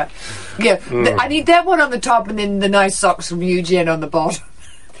 Yeah. I need that one on the top, and then the nice socks from you, Jen, on the bottom.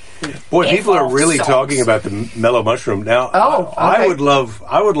 Boy, people are really talking about the Mellow Mushroom now. Okay. I would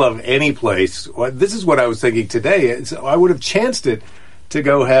love any place. This is what I was thinking today. I would have chanced it to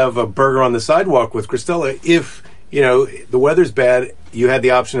go have a burger on the sidewalk with Christella if the weather's bad. You had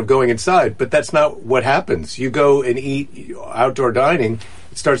the option of going inside, but that's not what happens. You go and eat outdoor dining.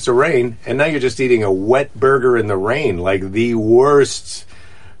 It starts to rain, and now you're just eating a wet burger in the rain, like the worst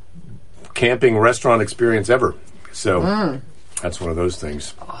camping restaurant experience ever. So. That's one of those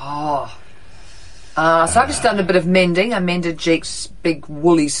things. Oh. So I've just done a bit of mending. I mended Jake's big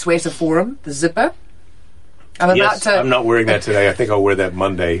woolly sweater for him, the zipper. I'm not wearing that today. I think I'll wear that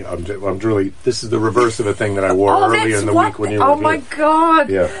Monday. I'm really. This is the reverse of a thing that I wore earlier in the week when you were here. Oh my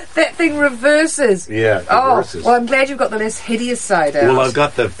God! Yeah. That thing reverses. Yeah, it reverses. Well, I'm glad you've got the less hideous side out. Well, I've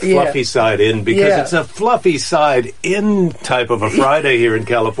got the fluffy side in because it's a fluffy side in type of a Friday here in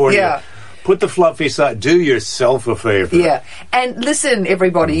California. Yeah. Put the fluffy side. Do yourself a favor. Yeah, and listen,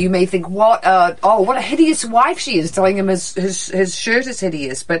 everybody. You may think, what a hideous wife she is, telling him his shirt is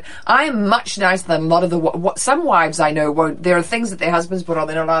hideous. But I am much nicer than a lot of some wives I know won't. There are things that their husbands put on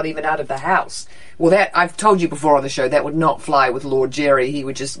they're not allowed even out of the house, Well, that I've told you before on the show, that would not fly with Lord Jerry. He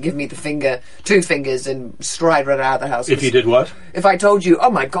would just give me the finger, 2 fingers, and stride right out of the house. If you did what? If I told you,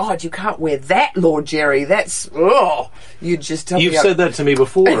 oh my God, you can't wear that, Lord Jerry, that's, you'd just tell me. You've said that to me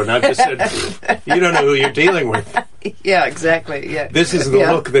before, and I've just said, you don't know who you're dealing with. Yeah, exactly, yeah. This is the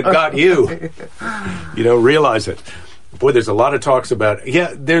look that got you. You don't realize it. Boy, there's a lot of talk about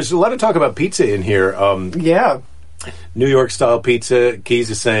pizza in here. Yeah. New York style pizza.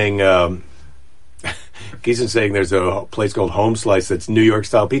 Keys is saying there's a place called Home Slice that's New York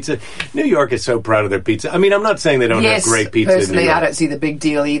style pizza. New York is so proud of their pizza. I mean, I'm not saying they don't have great pizza in New personally, York. I don't see the big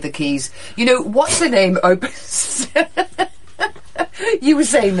deal either, Keys. You know, what's the name opens... You were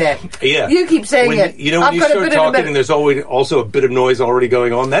saying that. Yeah. You keep saying it. You know, when you start talking and there's always also a bit of noise already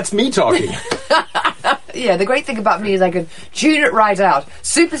going on, that's me talking. Yeah, the great thing about me is I can tune it right out.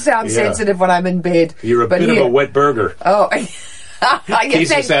 Super sound sensitive when I'm in bed. You're a bit of a wet burger. Oh, Keith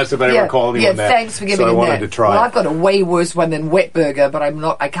just asked if I ever called him on that. Thanks for giving me that. So I wanted to try. Well, I've got a way worse one than wet burger, but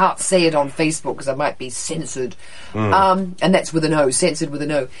I can't say it on Facebook because I might be censored. And that's with an O, censored with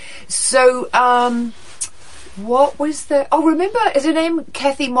an O. So, what was the... Oh, remember, is her name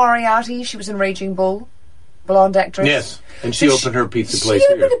Kathy Moriarty? She was in Raging Bull. Blonde actress. Yes, and she opened her pizza place She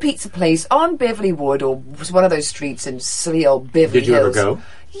here. opened a pizza place on Beverly Wood, or was one of those streets in silly old Beverly Did you Hills. ever go?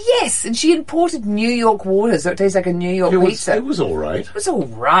 Yes, and she imported New York water, so it tastes like a New York pizza. It was all right. It was all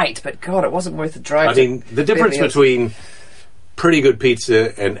right, but God, it wasn't worth the drive. I mean, the difference between pretty good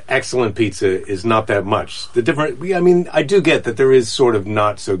pizza and excellent pizza is not that much. I mean, I do get that there is sort of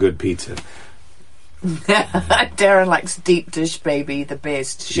not so good pizza. Darren likes deep dish, baby, the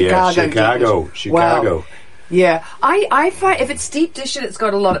best. Chicago. Wow. Yeah, I find if it's deep dish and it's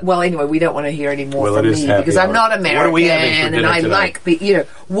got a lot of... Well, anyway, we don't want to hear any more from me because I'm not American. What are we having for dinner and I tonight?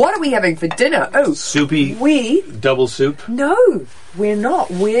 What are we having for dinner? Oh, soupy double soup? No, we're not.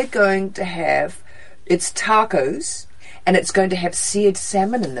 We're going to have... It's tacos and it's going to have seared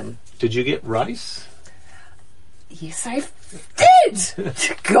salmon in them. Did you get rice? Yes, I did.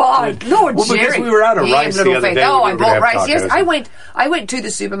 God, Lord Jerry. Because we were out of rice the other day. Oh, I bought rice. Yes, I went to the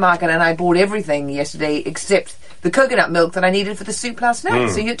supermarket and I bought everything yesterday except the coconut milk that I needed for the soup last night.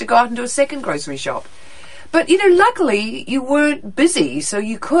 So you had to go out and do a second grocery shop. But, luckily you weren't busy, so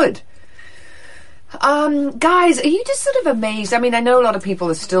you could. Guys, are you just sort of amazed? I mean, I know a lot of people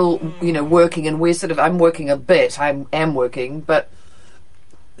are still, working, and I'm working a bit. I am working, but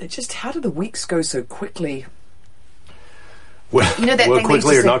it's just, how do the weeks go so quickly? Well,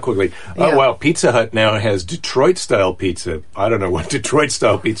 quickly or not quickly. Yeah. Oh, wow. Pizza Hut now has Detroit-style pizza. I don't know what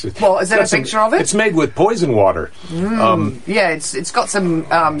Detroit-style pizza is. Well, is that a picture of it? It's made with poison water. Yeah, it's got some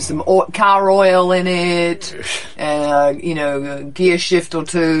car oil in it, a gear shift or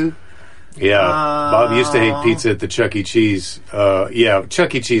two. Yeah, Bob used to hate pizza at the Chuck E. Cheese.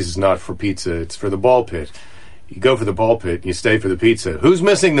 Chuck E. Cheese is not for pizza. It's for the ball pit. You go for the ball pit and you stay for the pizza. Who's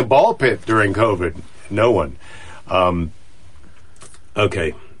missing the ball pit during COVID? No one.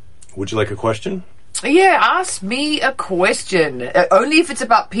 Okay. Would you like a question? Yeah, ask me a question. Only if it's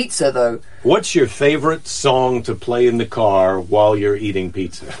about pizza, though. What's your favorite song to play in the car while you're eating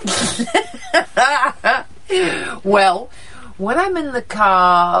pizza? Well, when I'm in the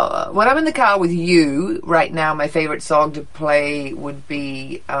car with you right now, my favorite song to play would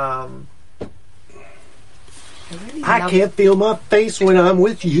be I can't feel my face when I'm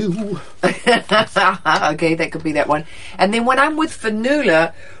with you. Okay, that could be that one. And then when I'm with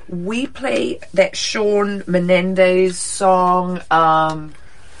Fanula, we play that Shawn Menendez song. Oh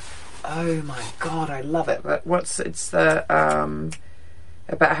my God, I love it. But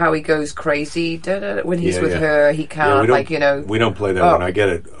about how he goes crazy when he's with her. He can't, we don't play that one. I get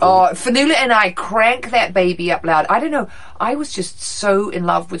it. Fanula and I crank that baby up loud. I don't know. I was just so in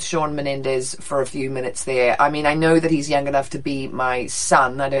love with Shawn Menendez for a few minutes there. I mean, I know that he's young enough to be my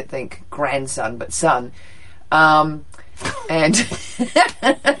son. I don't think grandson, but son. And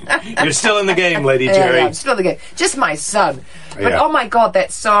you're still in the game, Lady Jerry. Yeah, I'm still in the game. Just my son. But oh my God,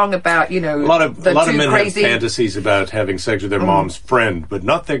 that song about a lot of men have fantasies about having sex with their mom's friend, but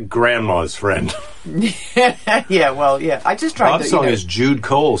not their grandma's friend. Yeah, well, yeah. I just tried. Bob's song is Jude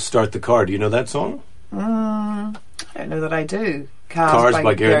Cole, "Start the Car." Do you know that song? I don't know that I do. Cars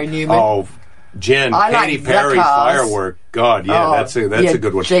by Gary Newman. Oh, Jen, Katy Perry, Firework. God, yeah, that's a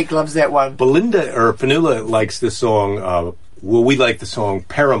good one. Jake loves that one. Fanula likes this song. We like the song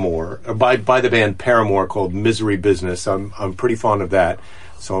Paramore, by the band Paramore, called "Misery Business." I'm pretty fond of that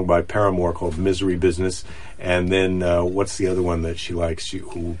song by Paramore called "Misery Business." And then what's the other one that she likes?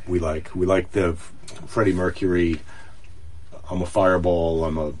 We like the Freddie Mercury. I'm a fireball.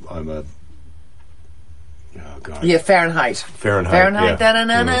 I'm a Oh, God. Yeah, Fahrenheit. Fahrenheit, yeah.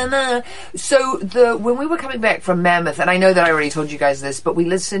 Da-na-na-na-na. So when we were coming back from Mammoth, and I know that I already told you guys this, but we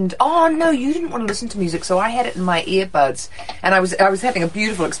listened. Oh no, you didn't want to listen to music, so I had it in my earbuds, and I was having a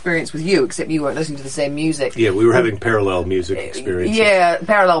beautiful experience with you, except you weren't listening to the same music. Yeah, we were having parallel music experiences. Yeah,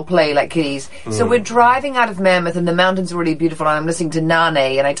 parallel play like kitties. So we're driving out of Mammoth, and the mountains are really beautiful, and I'm listening to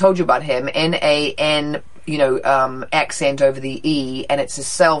Nane, and I told you about him, N-A-N. Accent over the E, and it's a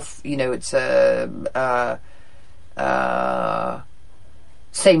it's a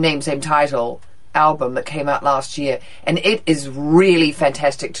same name, same title album that came out last year, and it is really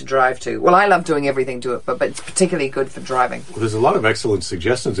fantastic to drive to. Well, I love doing everything to it, but it's particularly good for driving. Well, there's a lot of excellent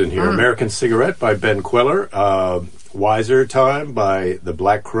suggestions in here. American Cigarette by Ben Queller, Wiser Time by the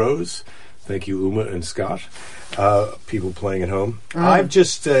Black Crows. Thank you, Uma and Scott. People playing at home. I've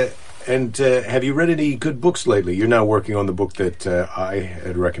just... have you read any good books lately? You're now working on the book that I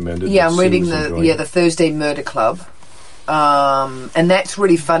had recommended. Yeah, I'm reading the Thursday Murder Club, and that's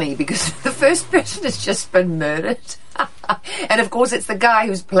really funny because the first person has just been murdered, and of course it's the guy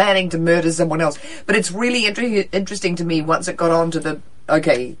who's planning to murder someone else. But it's really interesting to me once it got on to the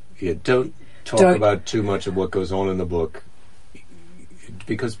Yeah, don't talk about too much of what goes on in the book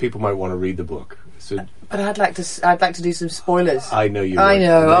because people might want to read the book. So. But I'd like to do some spoilers. I know you. I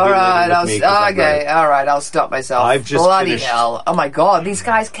know. All right. All right. I'll stop myself. I've just Bloody finished. hell! Oh my God! These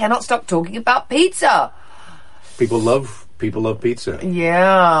guys cannot stop talking about pizza. People love pizza.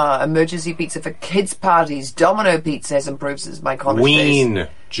 Yeah, emergency pizza for kids' parties. Domino Pizza has improved since my college Ween, days.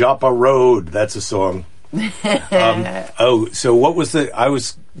 Joppa Road. That's a song. So what was I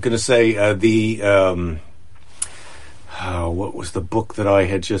was going to say what was the book that I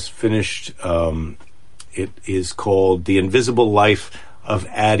had just finished? It is called The Invisible Life of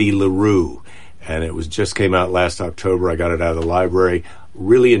Addie LaRue, and it just came out last October. I got it out of the library.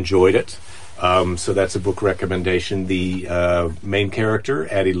 Really enjoyed it. So that's a book recommendation. The main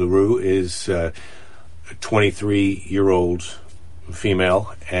character, Addie LaRue, is a 23-year-old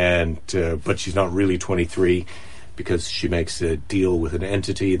female, but she's not really 23 because she makes a deal with an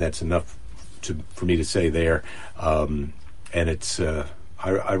entity. That's enough for me to say there. And it's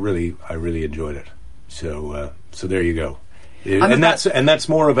I really enjoyed it. So there you go. And that's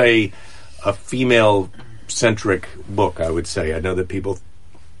more of a female centric book, I would say. I know that people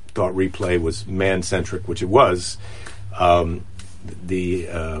thought Replay was man centric, which it was. The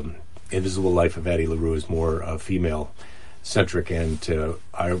Invisible Life of Addie LaRue is more female centric, and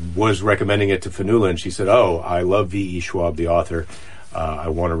I was recommending it to Fanula, and she said, "Oh, I love V.E. Schwab, the author. I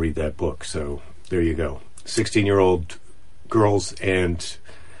want to read that book." So there you go. 16-year-old girls and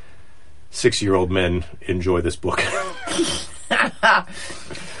 6-year-old men enjoy this book.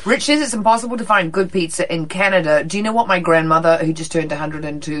 Rich says it's impossible to find good pizza in Canada. Do you know what my grandmother, who just turned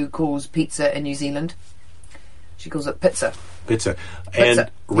 102, calls pizza in New Zealand? She calls it pizza. Pizza. And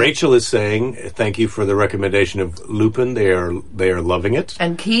Rachel is saying, thank you for the recommendation of Lupin. They are loving it.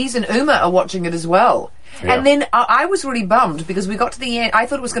 And Keys and Uma are watching it as well. Yeah. And then I was really bummed because we got to the end. I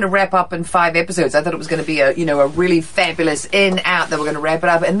thought it was going to wrap up in 5 episodes. I thought it was going to be a really fabulous in-out that we're going to wrap it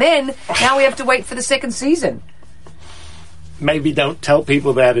up. And then now we have to wait for the second season. Maybe don't tell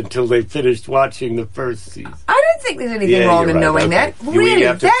people that until they've finished watching the first season. I don't think there's anything wrong in knowing that. Really,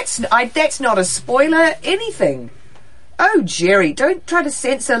 that's not a spoiler, anything. Oh, Jerry, don't try to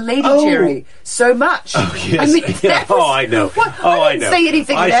censor Lady Jerry so much. Oh, yes. I mean, I know. I didn't say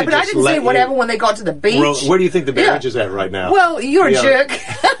anything to that, but I didn't say what happened when they got to the beach. Where do you think the marriage is at right now? Well, you're a jerk.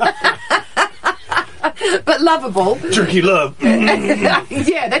 But lovable. Jerky love.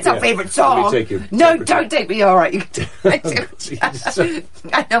 Yeah, that's our favourite song. Let me take you. No, don't take me. All right. I'm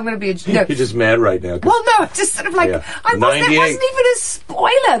going to be You're just mad right now. Well, no, just sort of like, that wasn't even a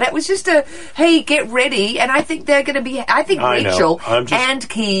spoiler. That was just hey, get ready. And I think they're going to be, Rachel and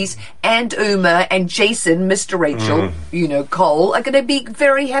Keys and Uma and Jason, Mr. Rachel, Cole, are going to be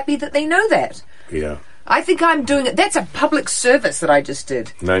very happy that they know that. Yeah. I think I'm doing it. That's a public service that I just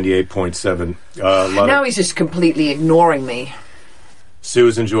did. 98.7. Now he's just completely ignoring me. Sue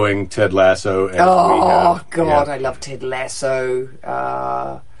is enjoying Ted Lasso. And I love Ted Lasso.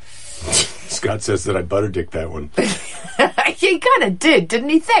 Scott says that I butterdicked that one. He kind of did, didn't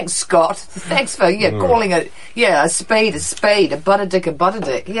he? Thanks, Scott. Thanks for calling it, a spade, a butterdick, a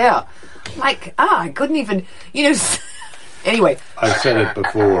butterdick. Yeah. Like, I couldn't even, Anyway. I've said it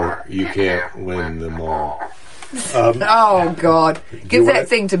before, you can't win them all. Oh, God. Give that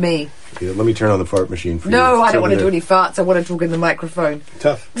thing to me. Yeah, let me turn on the fart machine for you. No, I don't want to do any farts. I want to talk in the microphone.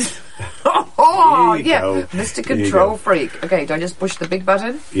 Tough. Oh, There you yeah. go. Mr. There you Control go. Freak. Okay, do I just push the big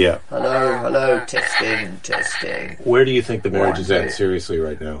button? Yeah. Hello, testing. Where do you think the marriage is at, seriously,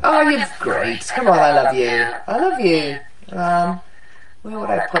 right now? Oh, you're great. Come on, I love you. Where would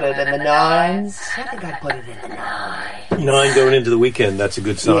I put it? In the nines? I think I'd put it in the nines. 9 going into the weekend. That's a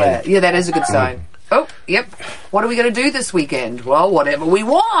good sign. Yeah, that is a good sign. Oh, yep. What are we going to do this weekend? Well, whatever we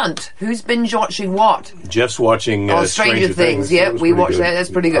want. Who's binge watching what? Jeff's watching Stranger Things. Yeah, was we pretty watched good. that. That's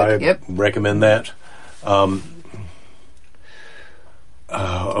pretty good. I Yep. recommend that. Okay.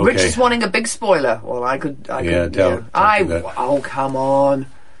 Rich is wanting a big spoiler. Well, I could. Don't I. do that. Oh, come on.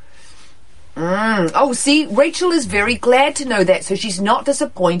 Oh, see, Rachel is very glad to know that, so she's not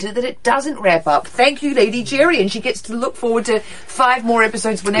disappointed that it doesn't wrap up. Thank you, Lady Jerry, and she gets to look forward to 5 more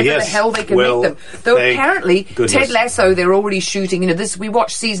episodes whenever the hell they can make them. Though apparently, goodness. Ted Lasso, they're already shooting. We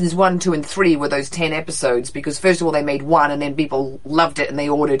watched seasons 1, 2, and 3 with those 10 episodes because first of all they made 1, and then people loved it, and they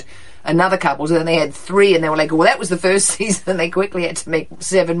ordered another couple. So then they had 3, and they were like, "Well, that was the first season." And they quickly had to make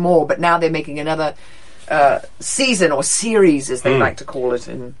 7 more, but now they're making another season or series, as they like to call it.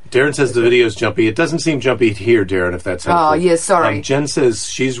 And Darren says the video's jumpy. It doesn't seem jumpy here, Darren, if that's helpful. Oh, yeah, sorry. Jen says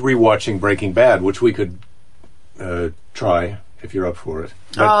she's rewatching Breaking Bad, which we could try if you're up for it.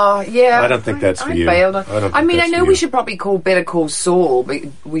 But yeah. I don't think that's for you. Failed. I don't think I that's know for we you. should probably call Better Call Saul, but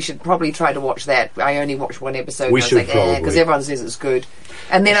we should probably try to watch that. I only watched 1 episode. We and I should was like, probably. because everyone says it's good.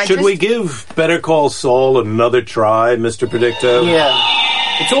 And then Should we give Better Call Saul another try, Mr. Predicto? Yeah.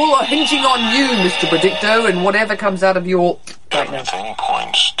 It's all hinging on you, Mr. Predicto, and whatever comes out of your... Everything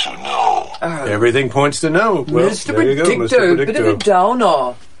points to no. Everything points to no. Well, Mr. there you go, Mr. Predicto, bit of a Predicto.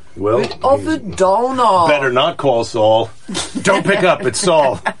 downer. Well, Bit of a downer. better not call Saul. Don't pick up. It's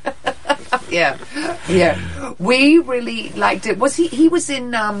Saul. Yeah. We really liked it. He was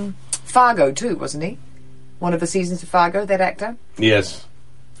in Fargo too, wasn't he? One of the seasons of Fargo, that actor? Yes,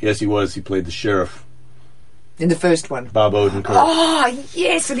 he was. He played the sheriff, In the first one. Bob Odenkirk. Oh,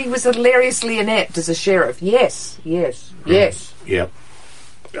 yes, and he was hilariously inept as a sheriff. Yes. Yep.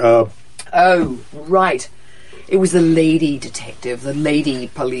 Oh, right. It was the lady detective, the lady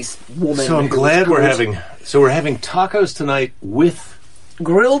police woman. So I'm who glad was we're good. having tacos tonight with.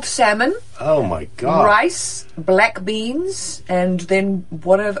 Grilled salmon, Oh my God! rice, black beans, and then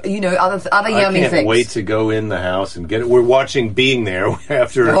whatever, other I yummy can't things. wait to go in the house and get it. We're watching Being There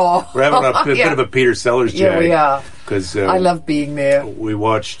after Oh. we're having a bit Yeah. of a Peter Sellers Yeah, jag. we are. Because I love being there. we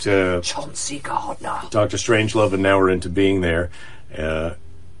watched Chauncey Gardner. Dr. Strangelove, and now we're into Being There,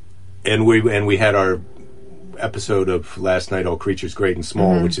 and we had our episode of last night, All Creatures Great and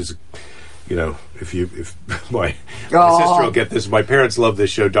Small, Mm-hmm. which is, if my Oh. sister will get this. My parents love this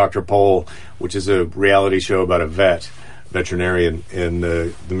show, Dr. Pole, which is a reality show about a veterinarian in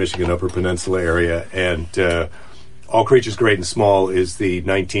the Michigan Upper Peninsula area, and All Creatures Great and Small is the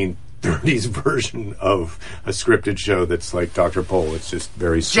 1930s version of a scripted show that's like Dr. Pole. It's just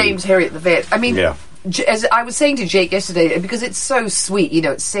very sweet. James Herriot the vet. I mean, Yeah. as I was saying to Jake yesterday, because it's so sweet,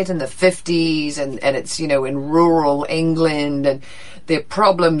 it's set in the 50s and it's, in rural England, and their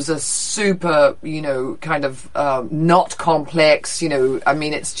problems are super, kind of not complex, I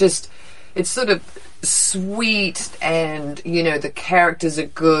mean, it's sort of sweet, and, the characters are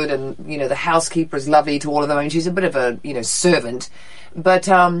good, and, the housekeeper is lovely to all of them. I mean, she's a bit of a, servant, but,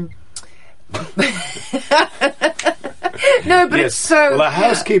 no, but Yes. it's so... Well, a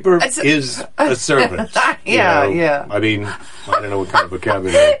housekeeper It's- is a servant. Yeah, you know? yeah. I mean, I don't know what kind of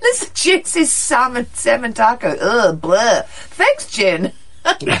vocabulary. Listen, Jen says salmon taco. Ugh, blah. Thanks, Jen.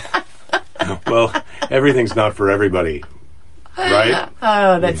 Well, everything's not for everybody, right?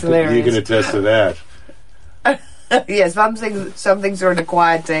 Oh, that's hilarious. You can attest to that. Yes, some things are an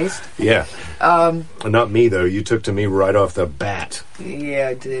acquired taste. Yeah. Not me, though. You took to me right off the bat. Yeah,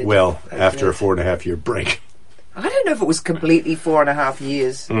 I did. Well, I after a did. 4.5-year break. I don't know if it was completely 4.5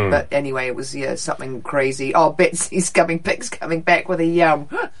 years, Hmm. but anyway, it was something crazy. Oh, Betsy's coming back with a yum.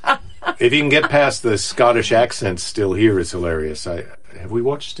 If you can get past the Scottish accent, Still Here is hilarious. Have we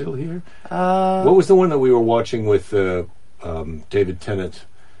watched Still Here? What was the one that we were watching with David Tennant?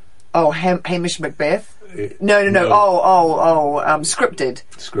 Oh, Hamish Macbeth. No. No. Oh, scripted.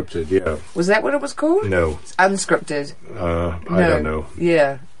 Scripted, yeah. Was that what it was called? No. It's unscripted. I don't know.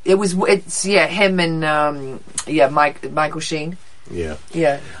 Yeah, it's him and Michael Sheen. Yeah.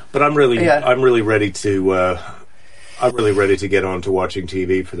 Yeah. But I'm really ready to get on to watching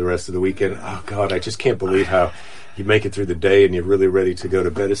TV for the rest of the weekend. Oh God, I just can't believe how you make it through the day and you're really ready to go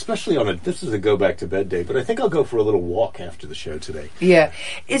to bed, especially this is a go back to bed day, but I think I'll go for a little walk after the show today Yeah,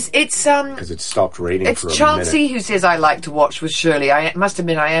 it's because it stopped raining it's for a Chauncey minute. who says I like to watch with Shirley. I must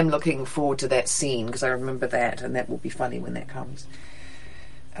admit I am looking forward to that scene because I remember that, and that will be funny when that comes.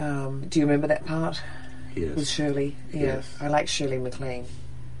 Do you remember that part? Yes. With Shirley? Yeah. Yes. I like Shirley MacLaine.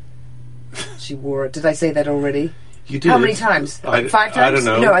 She wore it. Did I say that already? You did. How many times? 5 times? I don't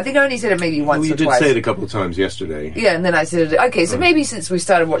know. No, I think I only said it maybe once Well, you or did twice. say it a couple of times yesterday. Yeah, and then I said it. Okay, so maybe since we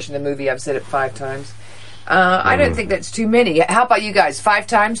started watching the movie, I've said it 5 times. I don't think that's too many. How about you guys? 5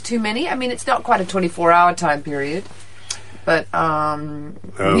 times too many? I mean, it's not quite a 24-hour time period. But,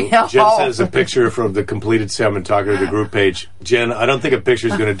 Jen sends a picture from the completed salmon taco to the group page. Jen, I don't think a picture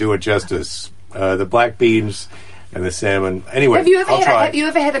is going to do it justice. The black beans and the salmon. Anyway, have you ever I'll try.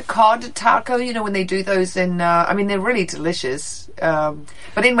 had a cod taco? You know, when they do those in, I mean, they're really delicious. But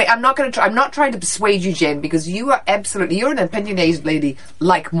anyway, I'm not trying to persuade you, Jen, because you're an opinionated lady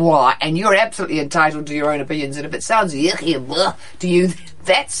like moi, and you're absolutely entitled to your own opinions. And if it sounds yucky and blah to you,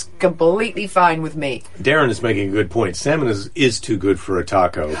 that's completely fine with me. Darren is making a good point. Salmon is too good for a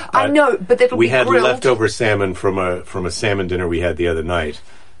taco. I know, but that'll be grilled. We had leftover salmon from a salmon dinner we had the other night.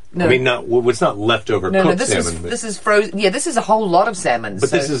 No. I mean, it's not leftover cooked salmon. This is frozen. Yeah, this is a whole lot of salmon. But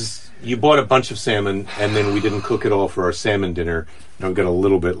this is, you bought a bunch of salmon, and then we didn't cook it all for our salmon dinner, and I've got a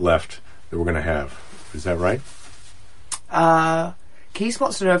little bit left that we're going to have. Is that right? Keith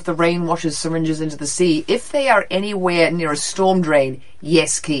wants to know if the rain washes syringes into the sea. If they are anywhere near a storm drain,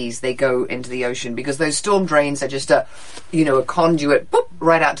 yes, Keys, they go into the ocean, because those storm drains are just a conduit, boop,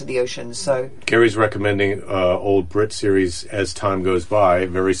 right out to the ocean. So Gary's recommending old Brit series As Time Goes By.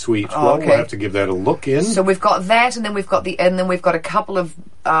 Very sweet. Well, okay. We'll have to give that a look in. So we've got that, and then we've got a couple of.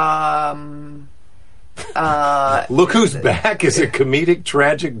 Look Who's Back is a comedic,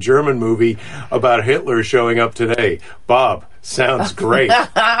 tragic German movie about Hitler showing up today. Bob, sounds great.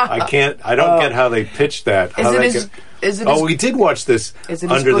 I don't get how they pitched that. We did watch this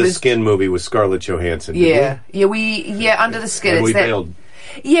Under the Skin movie with Scarlett Johansson. Under the Skin. And we bailed.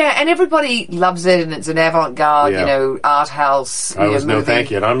 Yeah, and everybody loves it, and it's an avant-garde, art house movie. No thank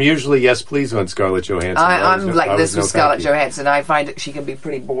you. And I'm usually yes please on Scarlett Johansson. I'm like this with Scarlett Johansson. I find that she can be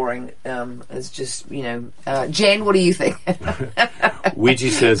pretty boring. It's just, Jen, what do you think?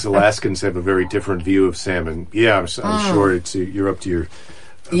 Ouija says Alaskans have a very different view of salmon. Yeah, I'm sure you're up to your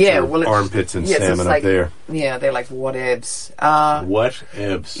armpits and salmon up there. Yeah, they're like whatevs.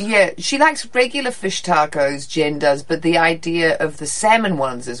 Whatevs. Yeah, she likes regular fish tacos, Jen does, but the idea of the salmon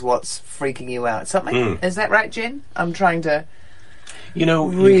ones is what's freaking you out. Something? Is that right, Jen? I'm trying to... you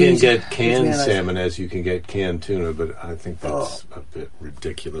can get canned salmon as you can get canned tuna, but I think that's a bit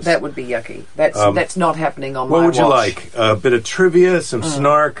ridiculous. That would be yucky. That's not happening on my watch. What would you like? A bit of trivia, some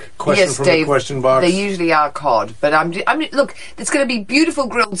snark, question from Dave, the question box? They usually are cod, but look, it's going to be beautiful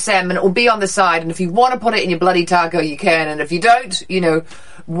grilled salmon. It will be on the side, and if you want to put it in your bloody taco, you can, and if you don't,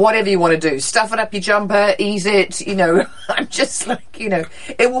 whatever you want to do, stuff it up your jumper, ease it. I'm just like,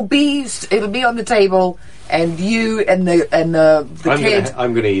 it'll be on the table. And you and the kid.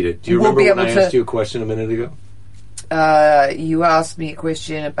 I'm going to eat it. Do you remember when I asked you a question a minute ago? You asked me a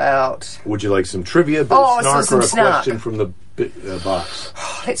question about. Would you like some trivia, snark, or a question from the box?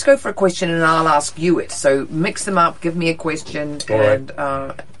 Let's go for a question, and I'll ask you it. So mix them up. Give me a question, and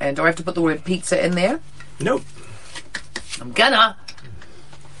do I have to put the word pizza in there? Nope. I'm gonna.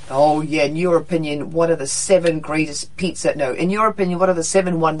 Oh yeah. In your opinion, what are the 7 greatest pizza? No. In your opinion, what are the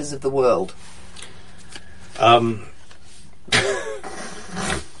 7 wonders of the world?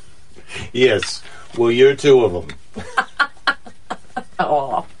 Yes. Well, you're 2 of them.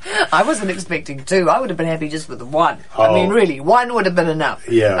 Oh, I wasn't expecting 2. I would have been happy just with 1. Oh. I mean, really, 1 would have been enough.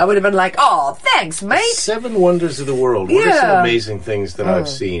 Yeah. I would have been like, oh, thanks, mate. 7 wonders of the world. What are some amazing things that I've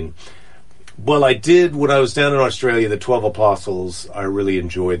seen? Well, I did, when I was down in Australia, the 12 Apostles, I really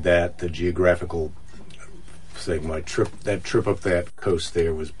enjoyed that. The geographical thing, that trip up that coast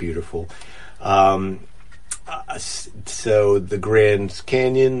there was beautiful. So the Grand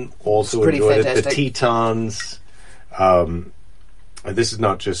Canyon, also enjoyed it. The Tetons. This is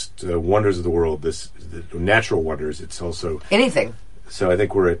not just wonders of the world. This the natural wonders. It's also anything. So I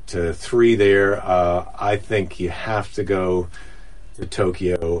think we're at 3 there. I think you have to go to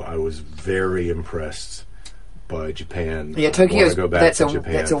Tokyo. I was very impressed by Japan. Yeah, Tokyo. That's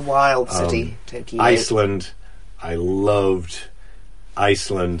a wild city. Tokyo. Iceland. I loved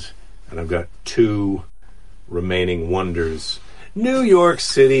Iceland, and I've got 2 remaining wonders. New York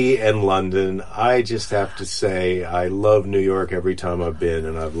City and London. I just have to say I love New York every time I've been,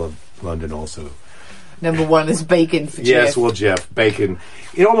 and I've loved London also. Number 1 is bacon for Jeff. Yes, well, Jeff, bacon.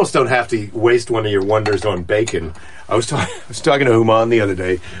 You almost don't have to waste one of your wonders on bacon. I was talking to Human the other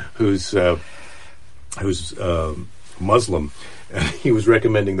day, who's Muslim, And he was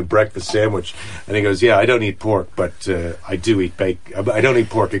recommending the breakfast sandwich, and he goes, "Yeah, I don't eat pork, but I do eat bacon. I don't eat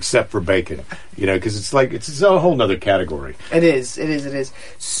pork except for bacon, because it's a whole nother category." It is.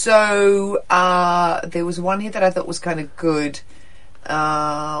 So there was one here that I thought was kind of good.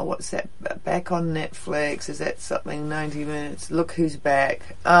 What's that? Back on Netflix? Is that something? 90 minutes. Look who's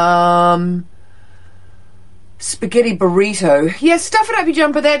back. Spaghetti burrito. Yeah, stuff it up your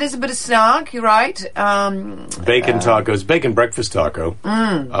jumper. That is a bit of snark. You're right. Bacon tacos, bacon breakfast taco.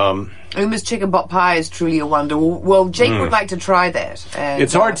 Uma's chicken pot pie is truly a wonder. Well, Jake would like to try that. And,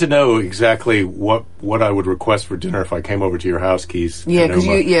 it's hard to know exactly what I would request for dinner if I came over to your house, Keys. Yeah,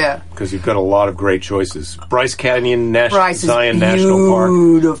 because you've got a lot of great choices. Bryce Canyon Zion is National Park.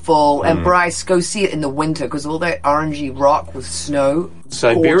 Beautiful. And Bryce, go see it in the winter because all that orangey rock with snow.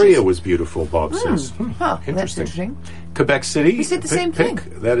 Siberia gorgeous. was beautiful, Bob says. Huh, that's interesting. Quebec City. He said the same thing.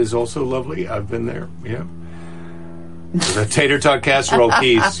 That is also lovely. I've been there. Yeah. The tater tot casserole,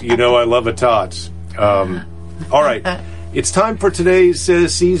 Keys. You know I love a tots. All right. It's time for today's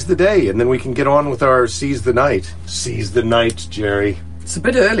Seize the Day, and then we can get on with our Seize the Night. Seize the Night, Jerry. It's a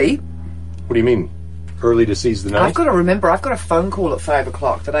bit early. What do you mean? Early to seize the night? I've got to remember, I've got a phone call at 5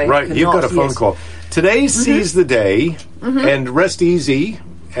 o'clock that I Right, you've got a phone call. Today's Seize the Day, and rest easy,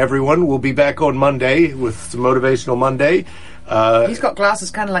 everyone. We'll be back on Monday with some Motivational Monday. He's got glasses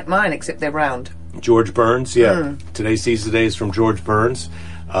kind of like mine, except they're round. George Burns, yeah. Today's Seize the Day is from George Burns.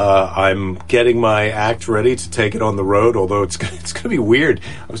 I'm getting my act ready to take it on the road, although it's going to be weird.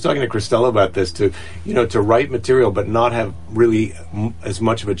 I was talking to Christella about this, to write material but not have really as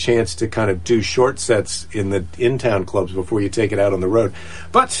much of a chance to kind of do short sets in the in-town clubs before you take it out on the road.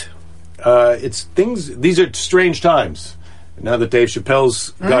 But these are strange times. Now that Dave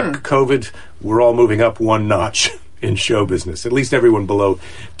Chappelle's got COVID, we're all moving up one notch in show business. At least everyone below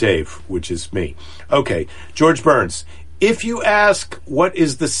Dave, which is me. Okay, George Burns. If you ask what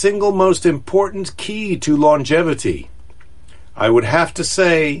is the single most important key to longevity, I would have to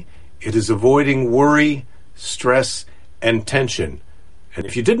say it is avoiding worry, stress, and tension. And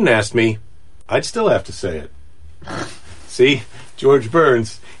if you didn't ask me, I'd still have to say it. See, George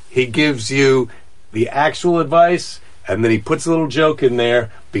Burns, he gives you the actual advice, and then he puts a little joke in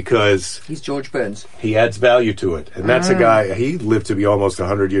there because he's George Burns. He adds value to it. And that's a guy, he lived to be almost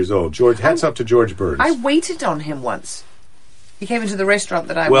 100 years old. Hats up to George Burns. I waited on him once. He came into the restaurant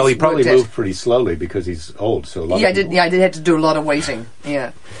that I Well, he probably moved pretty slowly because he's old. So I did have to do a lot of waiting.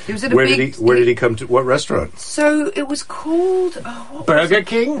 Yeah, he was at Where did he come to? What restaurant? So it was called Burger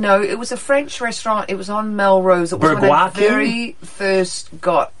King. No, it was a French restaurant. It was on Melrose. It was when I very first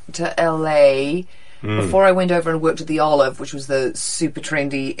got to LA. Before I went over and worked at the Olive, which was the super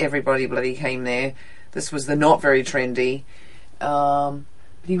trendy. Everybody bloody came there. This was the not very trendy.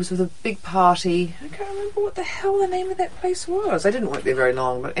 But he was with a big party. I can't remember what the hell the name of that place was. I didn't work there very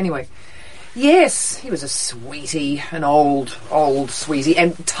long, but anyway. Yes, he was a sweetie, an old sweetie,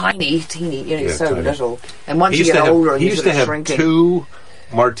 and teeny, so tiny. Little. And once you get older, and he used to have shrinking. 2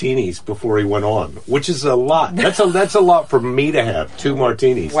 martinis before he went on, which is a lot. That's a lot for me to have 2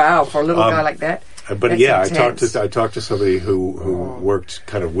 martinis. Wow, for a little guy like that. But that's yeah, intense. I talked to somebody who worked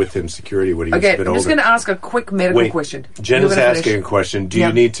kind of with him security when he was a bit older. I'm just going to ask a quick medical question. Jen is asking a question. Do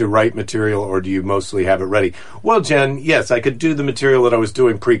you need to write material or do you mostly have it ready? Well, Jen, yes, I could do the material that I was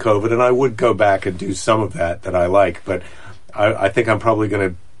doing pre-COVID, and I would go back and do some of that I like, but I think I'm probably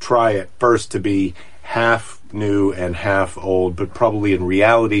going to try at first to be half new and half old, but probably in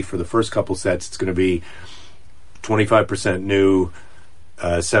reality for the first couple sets it's going to be 25% new,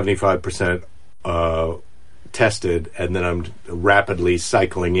 75% tested, and then I'm rapidly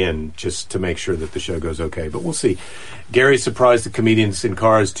cycling in just to make sure that the show goes okay. But we'll see. Gary surprised the comedians in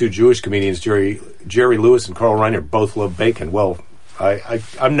cars. 2 Jewish comedians, Jerry Lewis and Carl Reiner, both love bacon. Well,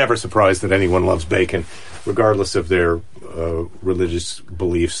 I'm never surprised that anyone loves bacon, regardless of their religious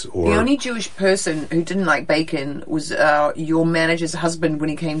beliefs. Or the only Jewish person who didn't like bacon was your manager's husband when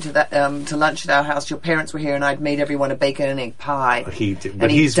he came to lunch at our house. Your parents were here, and I'd made everyone a bacon and egg pie. He's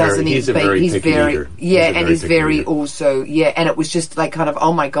a very picky eater. Yeah, and he's very also and it was just like kind of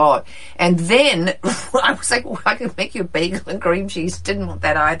oh my god. And then I was like, well, I can make you a bagel and cream cheese. Didn't want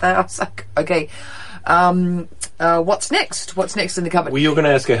that either. I was like, okay. What's next? What's next in the cupboard? Well, you're going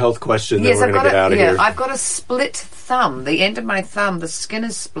to ask a health question, then we're going to get out of here. I've got a split thumb. The end of my thumb, the skin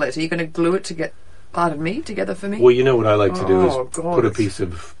is split. Are you going to glue it together for me? Well, you know what I like to do is put a piece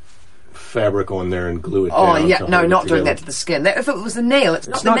of fabric on there and glue it down. Oh, yeah. No, not doing that to the skin. If it was the nail, it's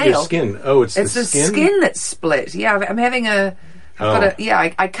not the nail. It's not your skin. Oh, it's the skin? It's the skin that's split. Yeah, I'm having a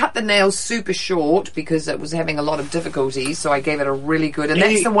I cut the nails super short because it was having a lot of difficulty, so I gave it a really good, and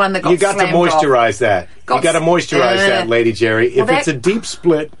that's the one that got You got to slammed moisturize off. that. You got to moisturize that, Lady Jerry. If it's a deep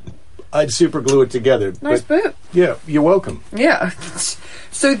split, I'd super glue it together. Nice burp. Yeah, you're welcome. Yeah.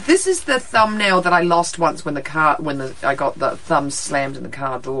 So this is the thumbnail that I lost once when I got the thumb slammed in the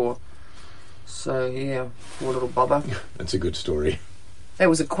car door. So yeah, poor little bobber. That's a good story. That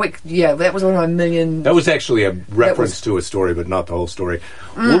was a quick, that was one of my million... That was actually a reference to a story, but not the whole story.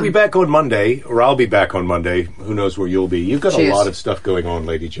 We'll be back on Monday, or I'll be back on Monday. Who knows where you'll be. You've got a lot of stuff going on,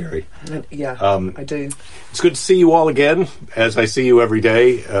 Lady Jerry. Yeah, I do. It's good to see you all again, as I see you every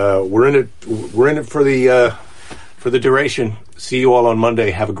day. We're in it for the duration. See you all on Monday.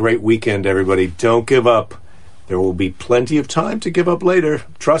 Have a great weekend, everybody. Don't give up. There will be plenty of time to give up later.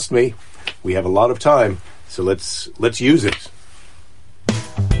 Trust me. We have a lot of time, so let's use it.